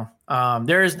right now. I'm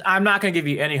not going to give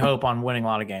you any hope on winning a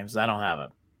lot of games. I don't have it.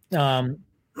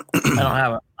 I don't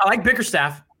have it. I like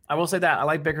Bickerstaff. I will say that. I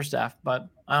like Bickerstaff, but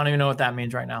I don't even know what that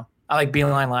means right now. I like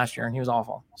Beeline last year, and he was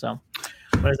awful. So,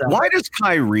 why does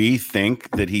Kyrie think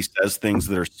that he says things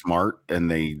that are smart and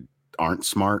they aren't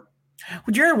smart?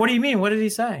 Well, Jared, what do you mean? What did he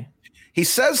say? He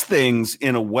says things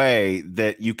in a way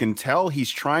that you can tell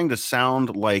he's trying to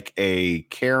sound like a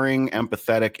caring,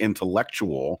 empathetic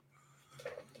intellectual,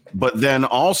 but then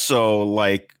also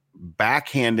like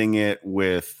backhanding it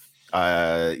with,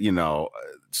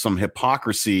 some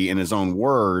hypocrisy in his own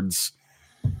words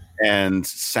and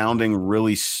sounding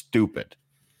really stupid.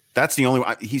 That's the only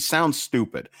he sounds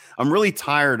stupid. I'm really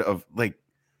tired of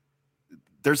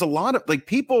there's a lot of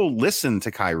people listen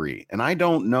to Kyrie and I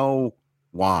don't know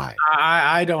why.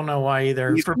 I don't know why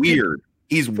either. He's weird.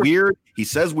 He's weird. He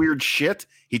says weird shit.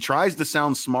 He tries to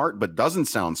sound smart, but doesn't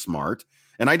sound smart.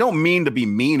 And I don't mean to be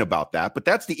mean about that, but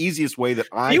that's the easiest way that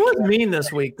He was mean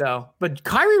this week, though. But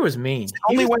Kyrie was mean. It's the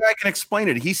only way I can explain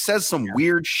it. He says some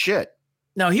weird shit.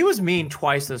 No, he was mean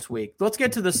twice this week. Let's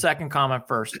get to the second comment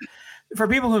first. For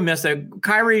people who missed it,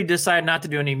 Kyrie decided not to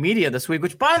do any media this week,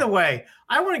 which, by the way,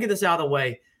 I want to get this out of the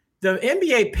way. The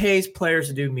NBA pays players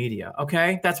to do media,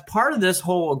 okay? That's part of this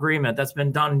whole agreement that's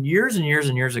been done years and years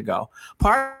and years ago.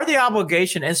 Part of the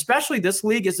obligation, especially this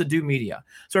league, is to do media.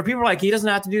 So people are like, he doesn't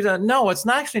have to do that. No, it's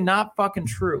actually not fucking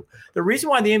true. The reason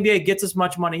why the NBA gets as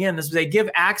much money in is they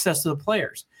give access to the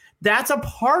players. That's a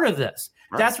part of this.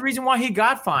 Right. That's the reason why he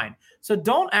got fined. So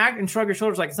don't act and shrug your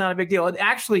shoulders like it's not a big deal. It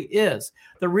actually is.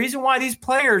 The reason why these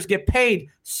players get paid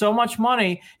so much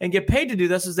money and get paid to do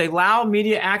this is they allow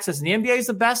media access, and the NBA is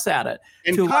the best at it.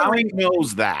 And Kyrie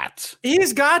knows that.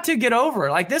 He's got to get over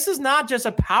it. Like, this is not just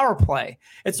a power play.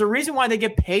 It's the reason why they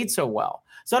get paid so well.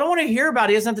 So I don't want to hear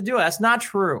about it. He doesn't have to do it. That's not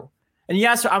true. And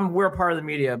yes, we're a part of the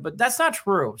media, but that's not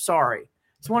true. Sorry.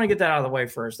 Just want to get that out of the way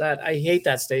first. I hate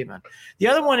that statement. The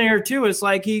other one here too is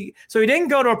he didn't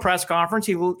go to a press conference.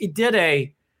 He did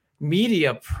a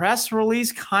media press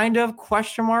release kind of ?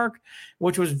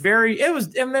 Which was by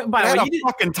the way, a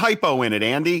fucking typo in it,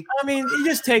 Andy. I mean, you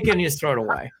just take it and you just throw it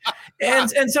away. And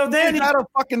so then he had a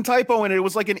fucking typo in it. It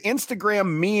was like an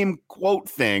Instagram meme quote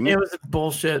thing. It was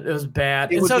bullshit. It was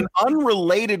bad. It was an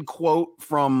unrelated quote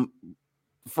from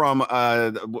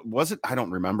was it? I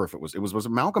don't remember if was it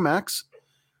Malcolm X?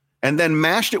 And then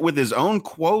mashed it with his own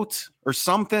quote or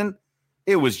something.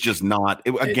 It was just not.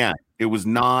 It was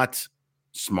not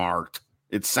smart.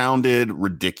 It sounded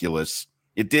ridiculous.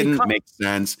 It didn't make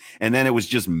sense. And then it was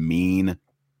just mean.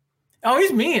 Oh,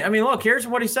 he's mean. I mean, look, here's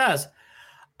what he says.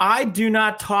 I do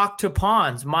not talk to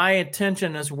pawns. My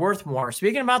attention is worth more.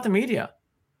 Speaking about the media.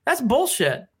 That's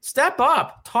bullshit. Step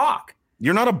up. Talk.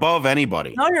 You're not above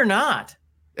anybody. No, you're not.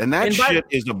 And that shit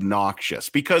is obnoxious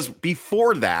because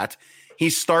before that, he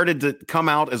started to come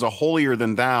out as a holier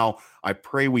than thou. I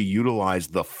pray we utilize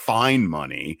the fine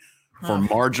money for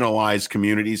marginalized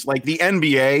communities. Like the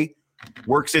NBA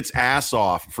works its ass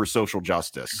off for social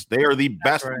justice. They are the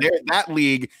best. Right. That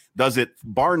league does it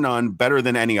bar none better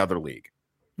than any other league.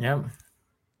 Yeah.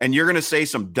 And you're going to say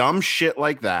some dumb shit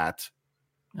like that.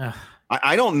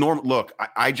 I don't look.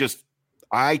 I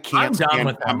can't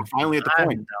stand. I'm finally at the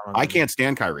point. I can't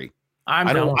stand Kyrie.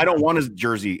 I don't want his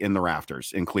jersey in the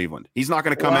rafters in Cleveland. He's not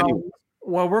going to come anywhere.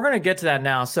 Well, we're going to get to that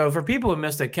now. So for people who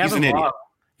missed it, Kevin Love,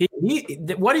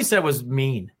 what he said was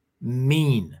mean.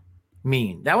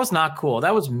 That was not cool.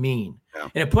 That was mean. Yeah.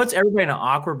 And it puts everybody in an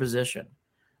awkward position.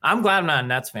 I'm glad I'm not a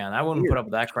Nets fan. I wouldn't put up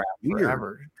with that crap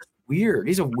forever. Weird.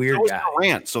 He's a weird guy.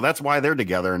 Durant, so that's why they're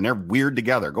together, and they're weird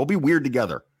together. Go be weird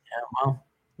together. Yeah, well,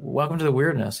 welcome to the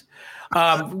weirdness.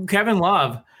 Kevin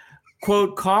Love,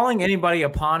 quote, calling anybody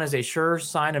upon is a sure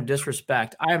sign of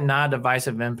disrespect. I am not a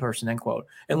divisive person, end quote.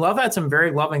 And Love had some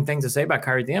very loving things to say about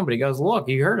Kyrie at the end, but he goes, look,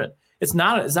 you heard it. It's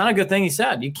not a good thing he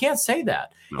said. You can't say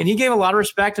that. No. And he gave a lot of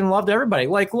respect and love to everybody.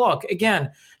 Like, look, again,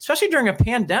 especially during a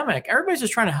pandemic, everybody's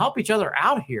just trying to help each other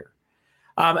out here.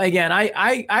 Again,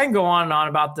 I can go on and on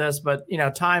about this, but,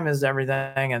 time is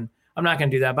everything, and I'm not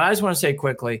going to do that. But I just want to say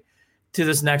quickly to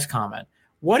this next comment.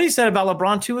 What he said about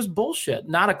LeBron, too, is bullshit.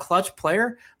 Not a clutch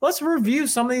player. Let's review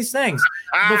some of these things.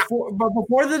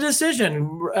 Before the decision,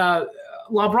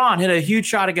 LeBron hit a huge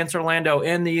shot against Orlando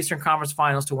in the Eastern Conference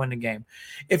Finals to win the game.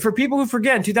 If for people who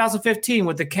forget, in 2015,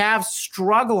 with the Cavs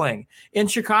struggling in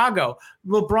Chicago,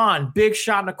 LeBron, big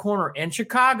shot in the corner in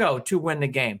Chicago to win the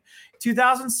game.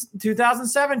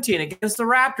 2017 against the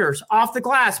Raptors, off the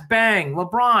glass, bang,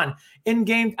 LeBron in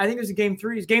game, I think it was game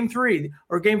three,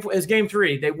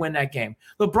 they win that game.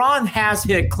 LeBron has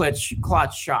hit clutch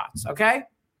shots, okay?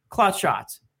 Clutch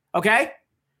shots, okay?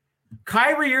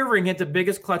 Kyrie Irving hit the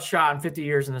biggest clutch shot in 50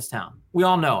 years in this town. We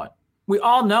all know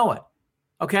it,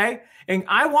 okay? And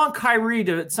I want Kyrie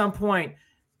to, at some point,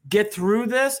 get through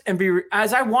this and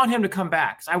I want him to come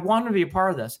back. I want him to be a part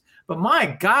of this. But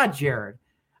my God, Jared,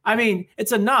 I mean,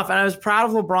 it's enough. And I was proud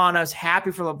of LeBron. I was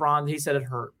happy for LeBron that he said it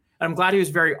hurt. And I'm glad he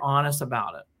was very honest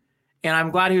about it. And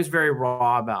I'm glad he was very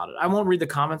raw about it. I won't read the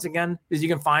comments again because you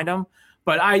can find them.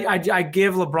 But I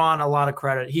give LeBron a lot of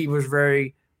credit. He was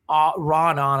very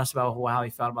raw and honest about how he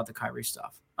felt about the Kyrie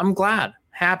stuff. I'm glad,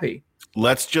 happy.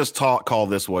 Let's just call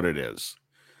this what it is.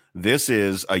 This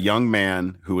is a young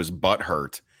man who is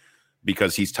butthurt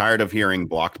because he's tired of hearing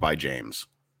blocked by James.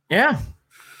 Yeah.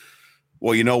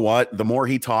 Well, you know what? The more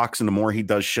he talks and the more he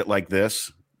does shit like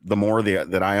this, the more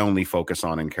that I only focus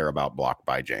on and care about blocked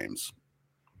by James.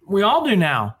 We all do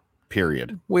now.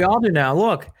 Period. We all do now.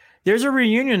 Look, there's a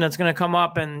reunion that's going to come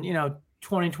up in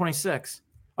 2026.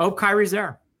 I hope Kyrie's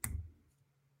there.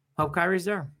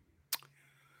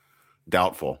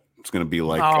 Doubtful. It's going to be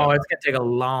like it's going to take a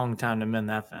long time to mend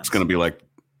that fence. It's going to be like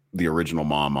the original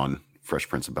mom on Fresh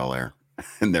Prince of Bel-Air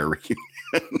and their reunion.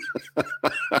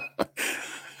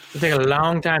 It'll take a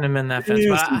long time to mend that fence.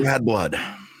 Bad blood.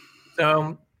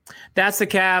 So that's the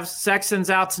Cavs. Sexton's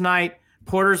out tonight.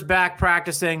 Porter's back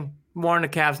practicing. More on the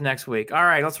Cavs next week. All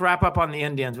right, let's wrap up on the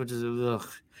Indians, which is ugh.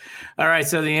 All right,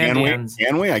 so the Indians.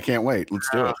 Can we? I can't wait. Let's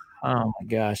do it. Oh, my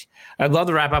gosh. I'd love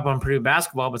to wrap up on Purdue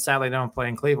basketball, but sadly they don't play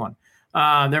in Cleveland.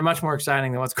 They're much more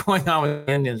exciting than what's going on with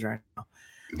the Indians right now.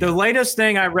 The latest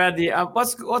thing I read,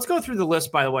 let's go through the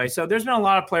list, by the way. So there's been a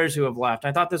lot of players who have left.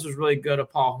 I thought this was really good of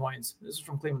Paul Hoynes. This is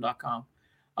from Cleveland.com.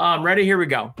 Ready? Here we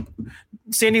go.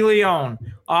 Sandy Leon,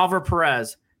 Oliver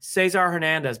Perez, Cesar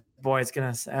Hernandez. Boy,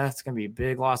 that's gonna be a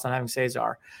big loss on having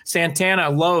Cesar. Santana,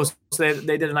 Los. They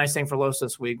did a nice thing for Los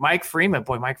this week. Mike Freeman.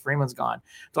 Boy, Mike Freeman's gone.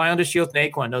 Deion DeShields,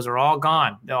 Naquin. Those are all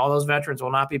gone. All those veterans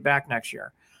will not be back next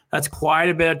year. That's quite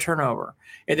a bit of turnover.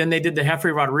 And then they did the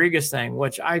Jeffrey Rodriguez thing,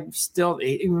 which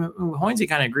Hoynesy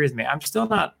kind of agrees with me. I'm still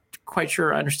not quite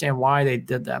sure I understand why they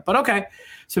did that. But okay.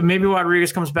 So maybe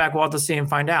Rodriguez comes back. We'll have to see and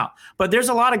find out. But there's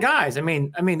a lot of guys. I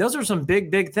mean, those are some big,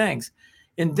 big things.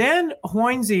 And then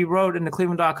Hoynesy wrote in the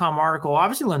Cleveland.com article,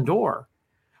 obviously Lindor.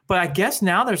 But I guess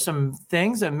now there's some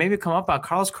things that maybe come up about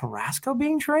Carlos Carrasco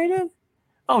being traded.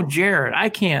 Oh, Jared, I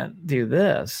can't do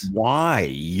this. Why?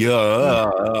 Yeah,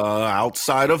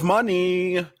 outside of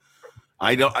money.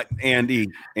 I don't, Andy.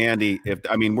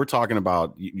 We're talking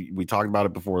about. We talked about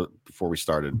it before we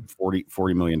started.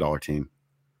 $40 million team,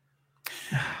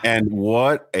 and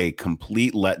what a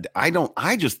complete let.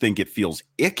 I just think it feels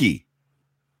icky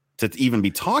to even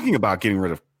be talking about getting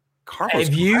rid of Carlos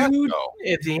Carrasco.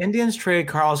 If the Indians trade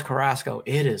Carlos Carrasco,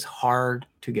 it is hard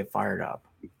to get fired up.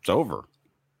 It's over.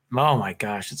 Oh my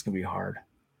gosh, it's gonna be hard.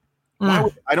 I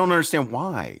don't understand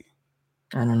why.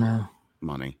 I don't know.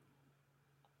 Money.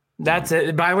 That's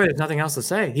it. By the way, there's nothing else to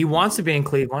say. He wants to be in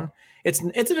Cleveland. It's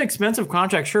an expensive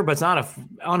contract, sure, but it's not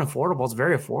unaffordable. It's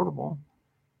very affordable.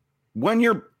 When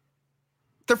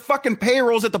their fucking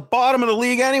payroll's at the bottom of the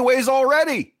league anyways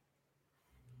already.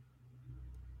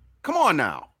 Come on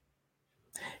now.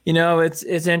 It's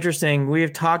interesting.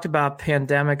 We've talked about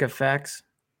pandemic effects.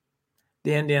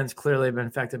 The Indians clearly have been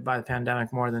affected by the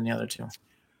pandemic more than the other two.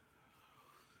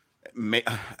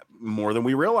 More than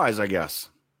we realize, I guess.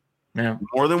 Yeah.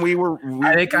 More than we knew.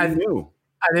 I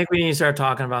think we need to start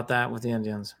talking about that with the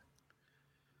Indians.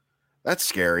 That's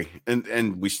scary.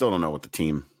 And we still don't know what the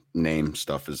team name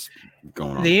stuff is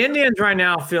going on. The Indians right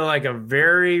now feel like a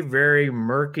very, very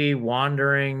murky,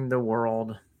 wandering the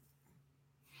world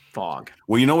fog.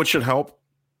 Well, you know what should help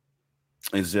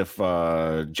is if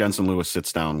Jensen Lewis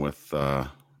sits down with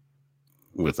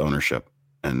ownership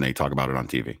and they talk about it on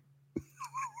TV.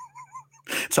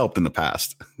 It's helped in the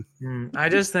past. I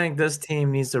just think this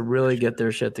team needs to really get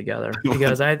their shit together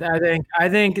because I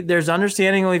think there's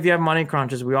understanding if you have money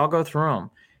crunches, we all go through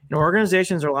them.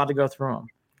 Organizations are allowed to go through them.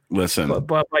 Listen,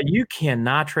 but you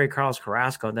cannot trade Carlos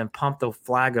Carrasco and then pump the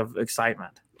flag of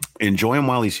excitement. Enjoy him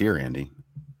while he's here, Andy.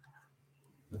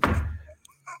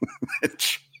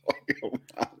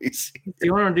 Do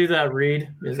you want to do that, Reed?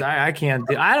 Because I can't.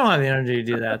 I don't have the energy to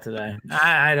do that today.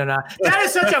 I don't know. That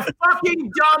is such a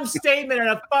fucking dumb statement at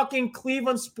a fucking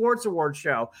Cleveland Sports Awards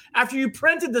show. After you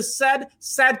printed the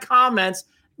said comments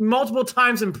multiple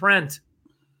times in print.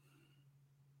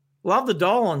 Love the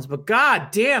Dolans, but god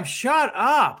damn, shut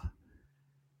up.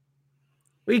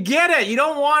 We get it. You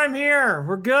don't want him here.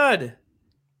 We're good.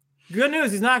 Good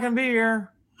news. He's not going to be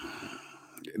here.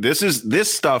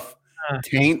 This stuff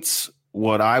taints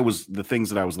the things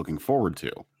that I was looking forward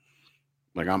to.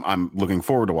 Like I'm looking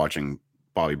forward to watching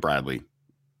Bobby Bradley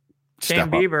Shane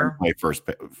Bieber play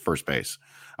first base.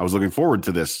 I was looking forward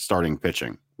to this starting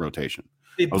pitching rotation.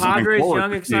 The Padres'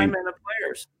 young excitement of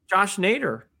players. Josh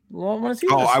Nader. Well, I want to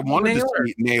see I wanted to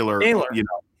see Naylor. You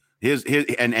know, his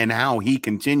and how he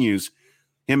continues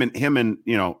him and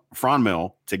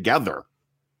Franmil together.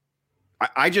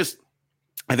 I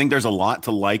think there's a lot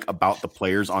to like about the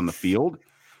players on the field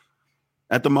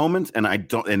at the moment,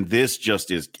 and this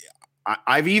just is.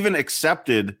 I've even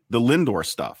accepted the Lindor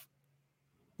stuff.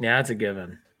 Yeah, that's a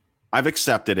given. I've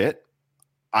accepted it.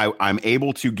 I'm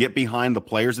able to get behind the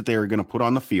players that they are going to put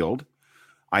on the field.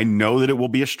 I know that it will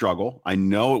be a struggle. I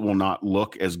know it will not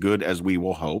look as good as we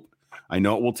will hope. I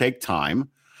know it will take time.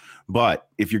 But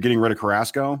if you're getting rid of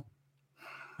Carrasco,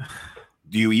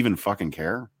 do you even fucking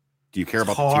care? Do you care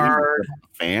about the team, the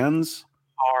fans?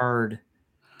 Hard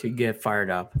to get fired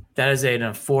up. That is an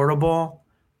affordable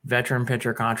veteran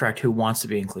pitcher contract who wants to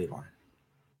be in Cleveland.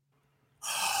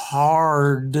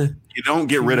 Hard. You don't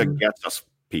get rid of gets us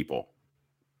people.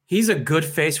 He's a good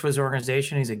face for his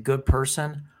organization. He's a good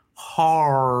person.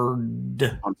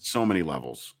 Hard. On so many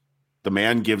levels. The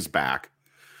man gives back.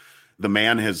 The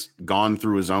man has gone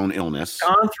through his own illness.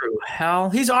 Gone through hell.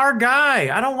 He's our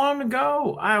guy. I don't want him to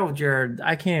go. Oh, Jared,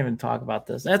 I can't even talk about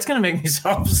this. That's going to make me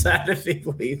so upset if he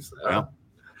leaves.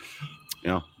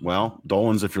 Yeah. Well,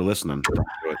 Dolans, if you're listening, do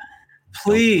it.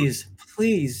 Please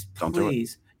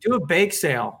do a bake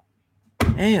sale.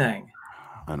 Anything.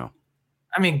 I know.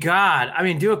 I mean, God. I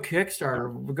mean, do a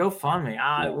Kickstarter.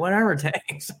 GoFundMe. Whatever it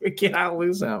takes. We cannot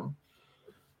lose him.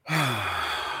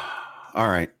 All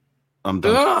right. I'm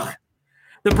done. Ugh.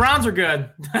 The Browns are good.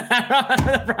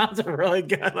 The Browns are really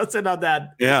good. Let's end on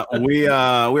that. Yeah, we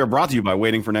are brought to you by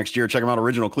Waiting for Next Year. Check them out,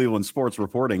 original Cleveland sports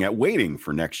reporting at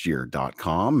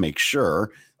waitingfornextyear.com. Make sure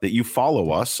that you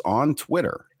follow us on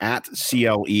Twitter at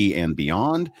CLE and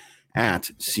Beyond,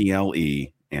 at CLE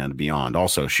and Beyond.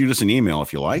 Also, shoot us an email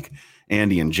if you like,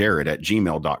 Andy and Jared at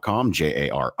gmail.com,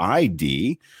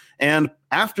 JARID. And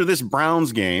after this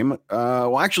Browns game,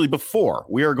 before,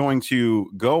 we are going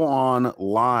to go on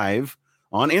live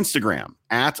on Instagram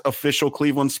at Official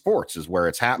Cleveland Sports is where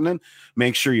it's happening.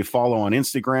 Make sure you follow on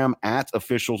Instagram at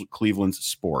Official Cleveland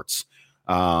Sports.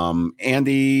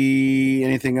 Andy,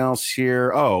 anything else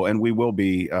here? Oh, and we will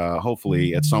be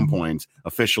hopefully at some point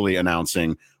officially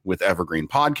announcing with Evergreen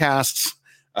Podcasts.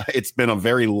 It's been a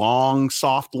very long,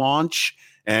 soft launch,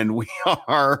 and we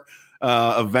are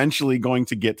eventually going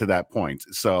to get to that point.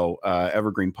 So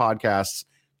Evergreen Podcasts,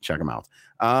 check them out.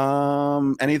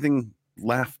 Anything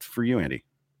left for you, Andy?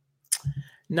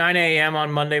 9 a.m.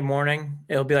 on Monday morning.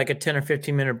 It'll be like a 10 or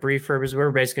 15-minute brief because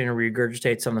we're basically going to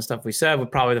regurgitate some of the stuff we said with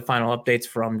probably the final updates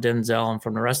from Denzel and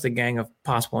from the rest of the gang of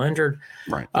possible injured.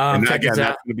 Right. And that's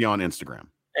going to be on Instagram.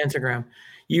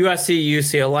 USC,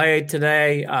 UCLA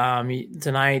today,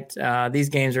 tonight. These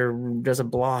games are just a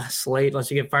blah slate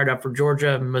unless you get fired up for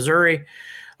Georgia, Missouri.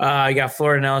 You got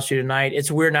Florida and LSU tonight.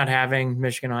 It's weird not having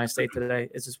Michigan, Ohio State today.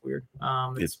 It's just weird.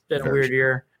 It's been a weird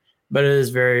year, but it is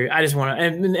very. I just want to.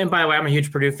 And by the way, I'm a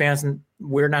huge Purdue fan. And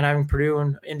weird not having Purdue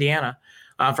and Indiana.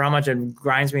 For how much it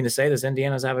grinds me to say this,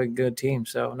 Indiana's have a good team,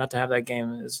 so not to have that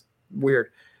game is weird.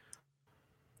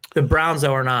 The Browns,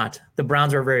 though, are not. The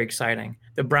Browns are very exciting.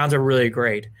 The Browns are really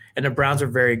great, and the Browns are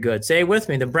very good. Say it with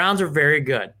me. The Browns are very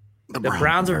good. The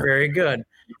Browns are very good.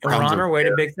 We're on our way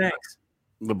to big things.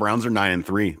 The Browns are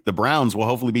 9-3. The Browns will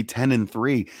hopefully be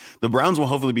 10-3. The Browns will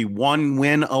hopefully be one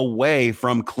win away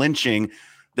from clinching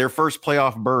their first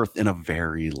playoff berth in a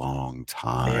very long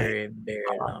time. Very,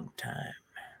 very long time.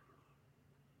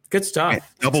 Good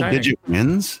stuff. Double-digit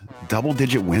wins?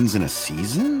 Double-digit wins in a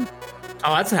season?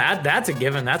 Oh, that's a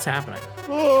given. That's happening.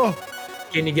 Oh.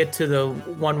 Can you get to the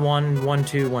 1-1,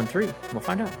 1-2, 1-3? We'll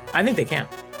find out. I think they can.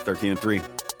 13-3.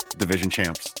 Division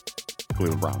champs.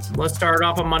 Cleveland Browns. Let's start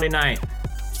off on Monday night.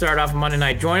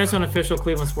 Join us on official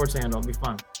Cleveland Sports Handle. It'll be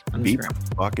fun. On Beat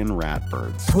Instagram. Fucking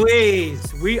Ratbirds.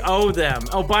 Please. We owe them.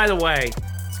 Oh, by the way,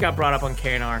 this got brought up on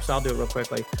KNR, so I'll do it real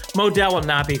quickly. Modell will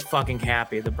not be fucking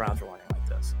happy the Browns are winning like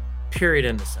this. Period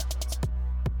in the sentence.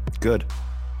 Good.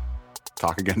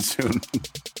 Talk again soon.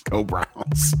 Go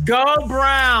Browns. Go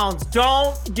Browns.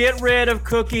 Don't get rid of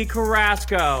Cookie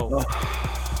Carrasco.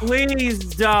 Please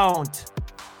don't.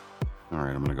 All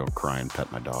right, I'm going to go cry and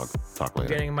pet my dog. Talk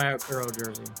later. I'm getting my Okuro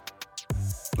jersey.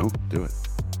 Oh, do it.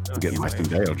 I'm getting my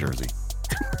Stendeo jersey.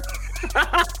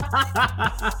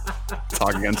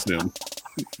 Talk again soon.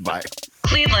 Bye.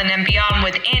 Cleveland and Beyond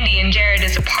with Andy and Jared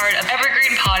is a part of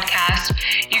Evergreen Podcast.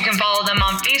 You can follow them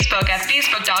on Facebook at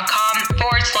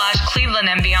facebook.com/Cleveland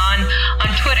and Beyond,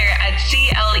 on Twitter at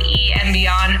CLE and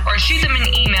Beyond, or shoot them an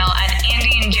email at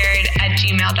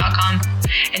andyandjared@gmail.com.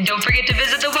 And don't forget to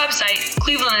visit the website,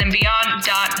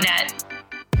 clevelandandbeyond.net.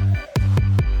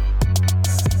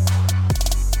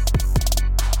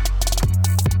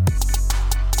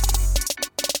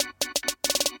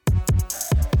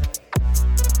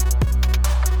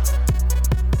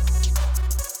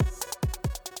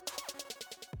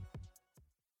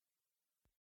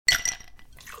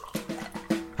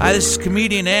 Hi, this is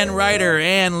comedian and writer,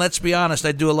 and let's be honest,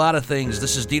 I do a lot of things.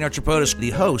 This is Dino Tripodis,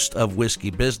 the host of Whiskey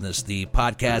Business, the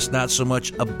podcast not so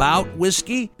much about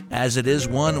whiskey as it is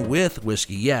one with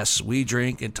whiskey. Yes, we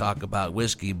drink and talk about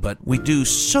whiskey, but we do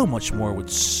so much more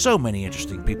with so many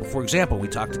interesting people. For example, we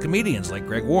talk to comedians like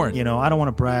Greg Warren. You know, I don't want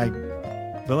to brag,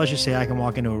 but let's just say I can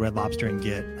walk into a Red Lobster and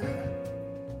get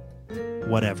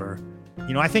whatever.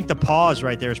 You know, I think the pause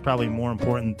right there is probably more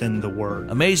important than the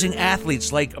word. Amazing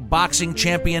athletes like boxing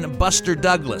champion Buster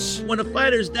Douglas. When a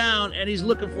fighter's down and he's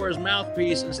looking for his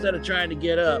mouthpiece instead of trying to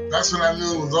get up. That's when I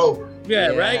knew it was over. Yeah,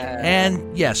 right?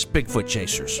 And yes, Bigfoot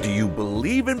chasers. Do you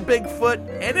believe in Bigfoot?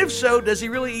 And if so, does he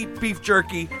really eat beef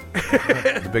jerky?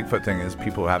 The Bigfoot thing is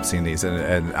people have seen these,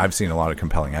 and I've seen a lot of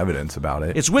compelling evidence about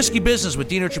it. It's Whiskey Business with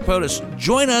Dino Tripodis.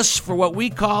 Join us for what we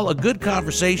call a good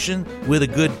conversation with a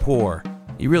good pour.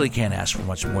 You really can't ask for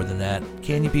much more than that,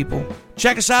 can you, people?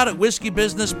 Check us out at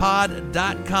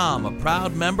whiskeybusinesspod.com, a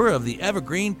proud member of the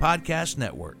Evergreen Podcast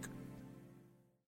Network.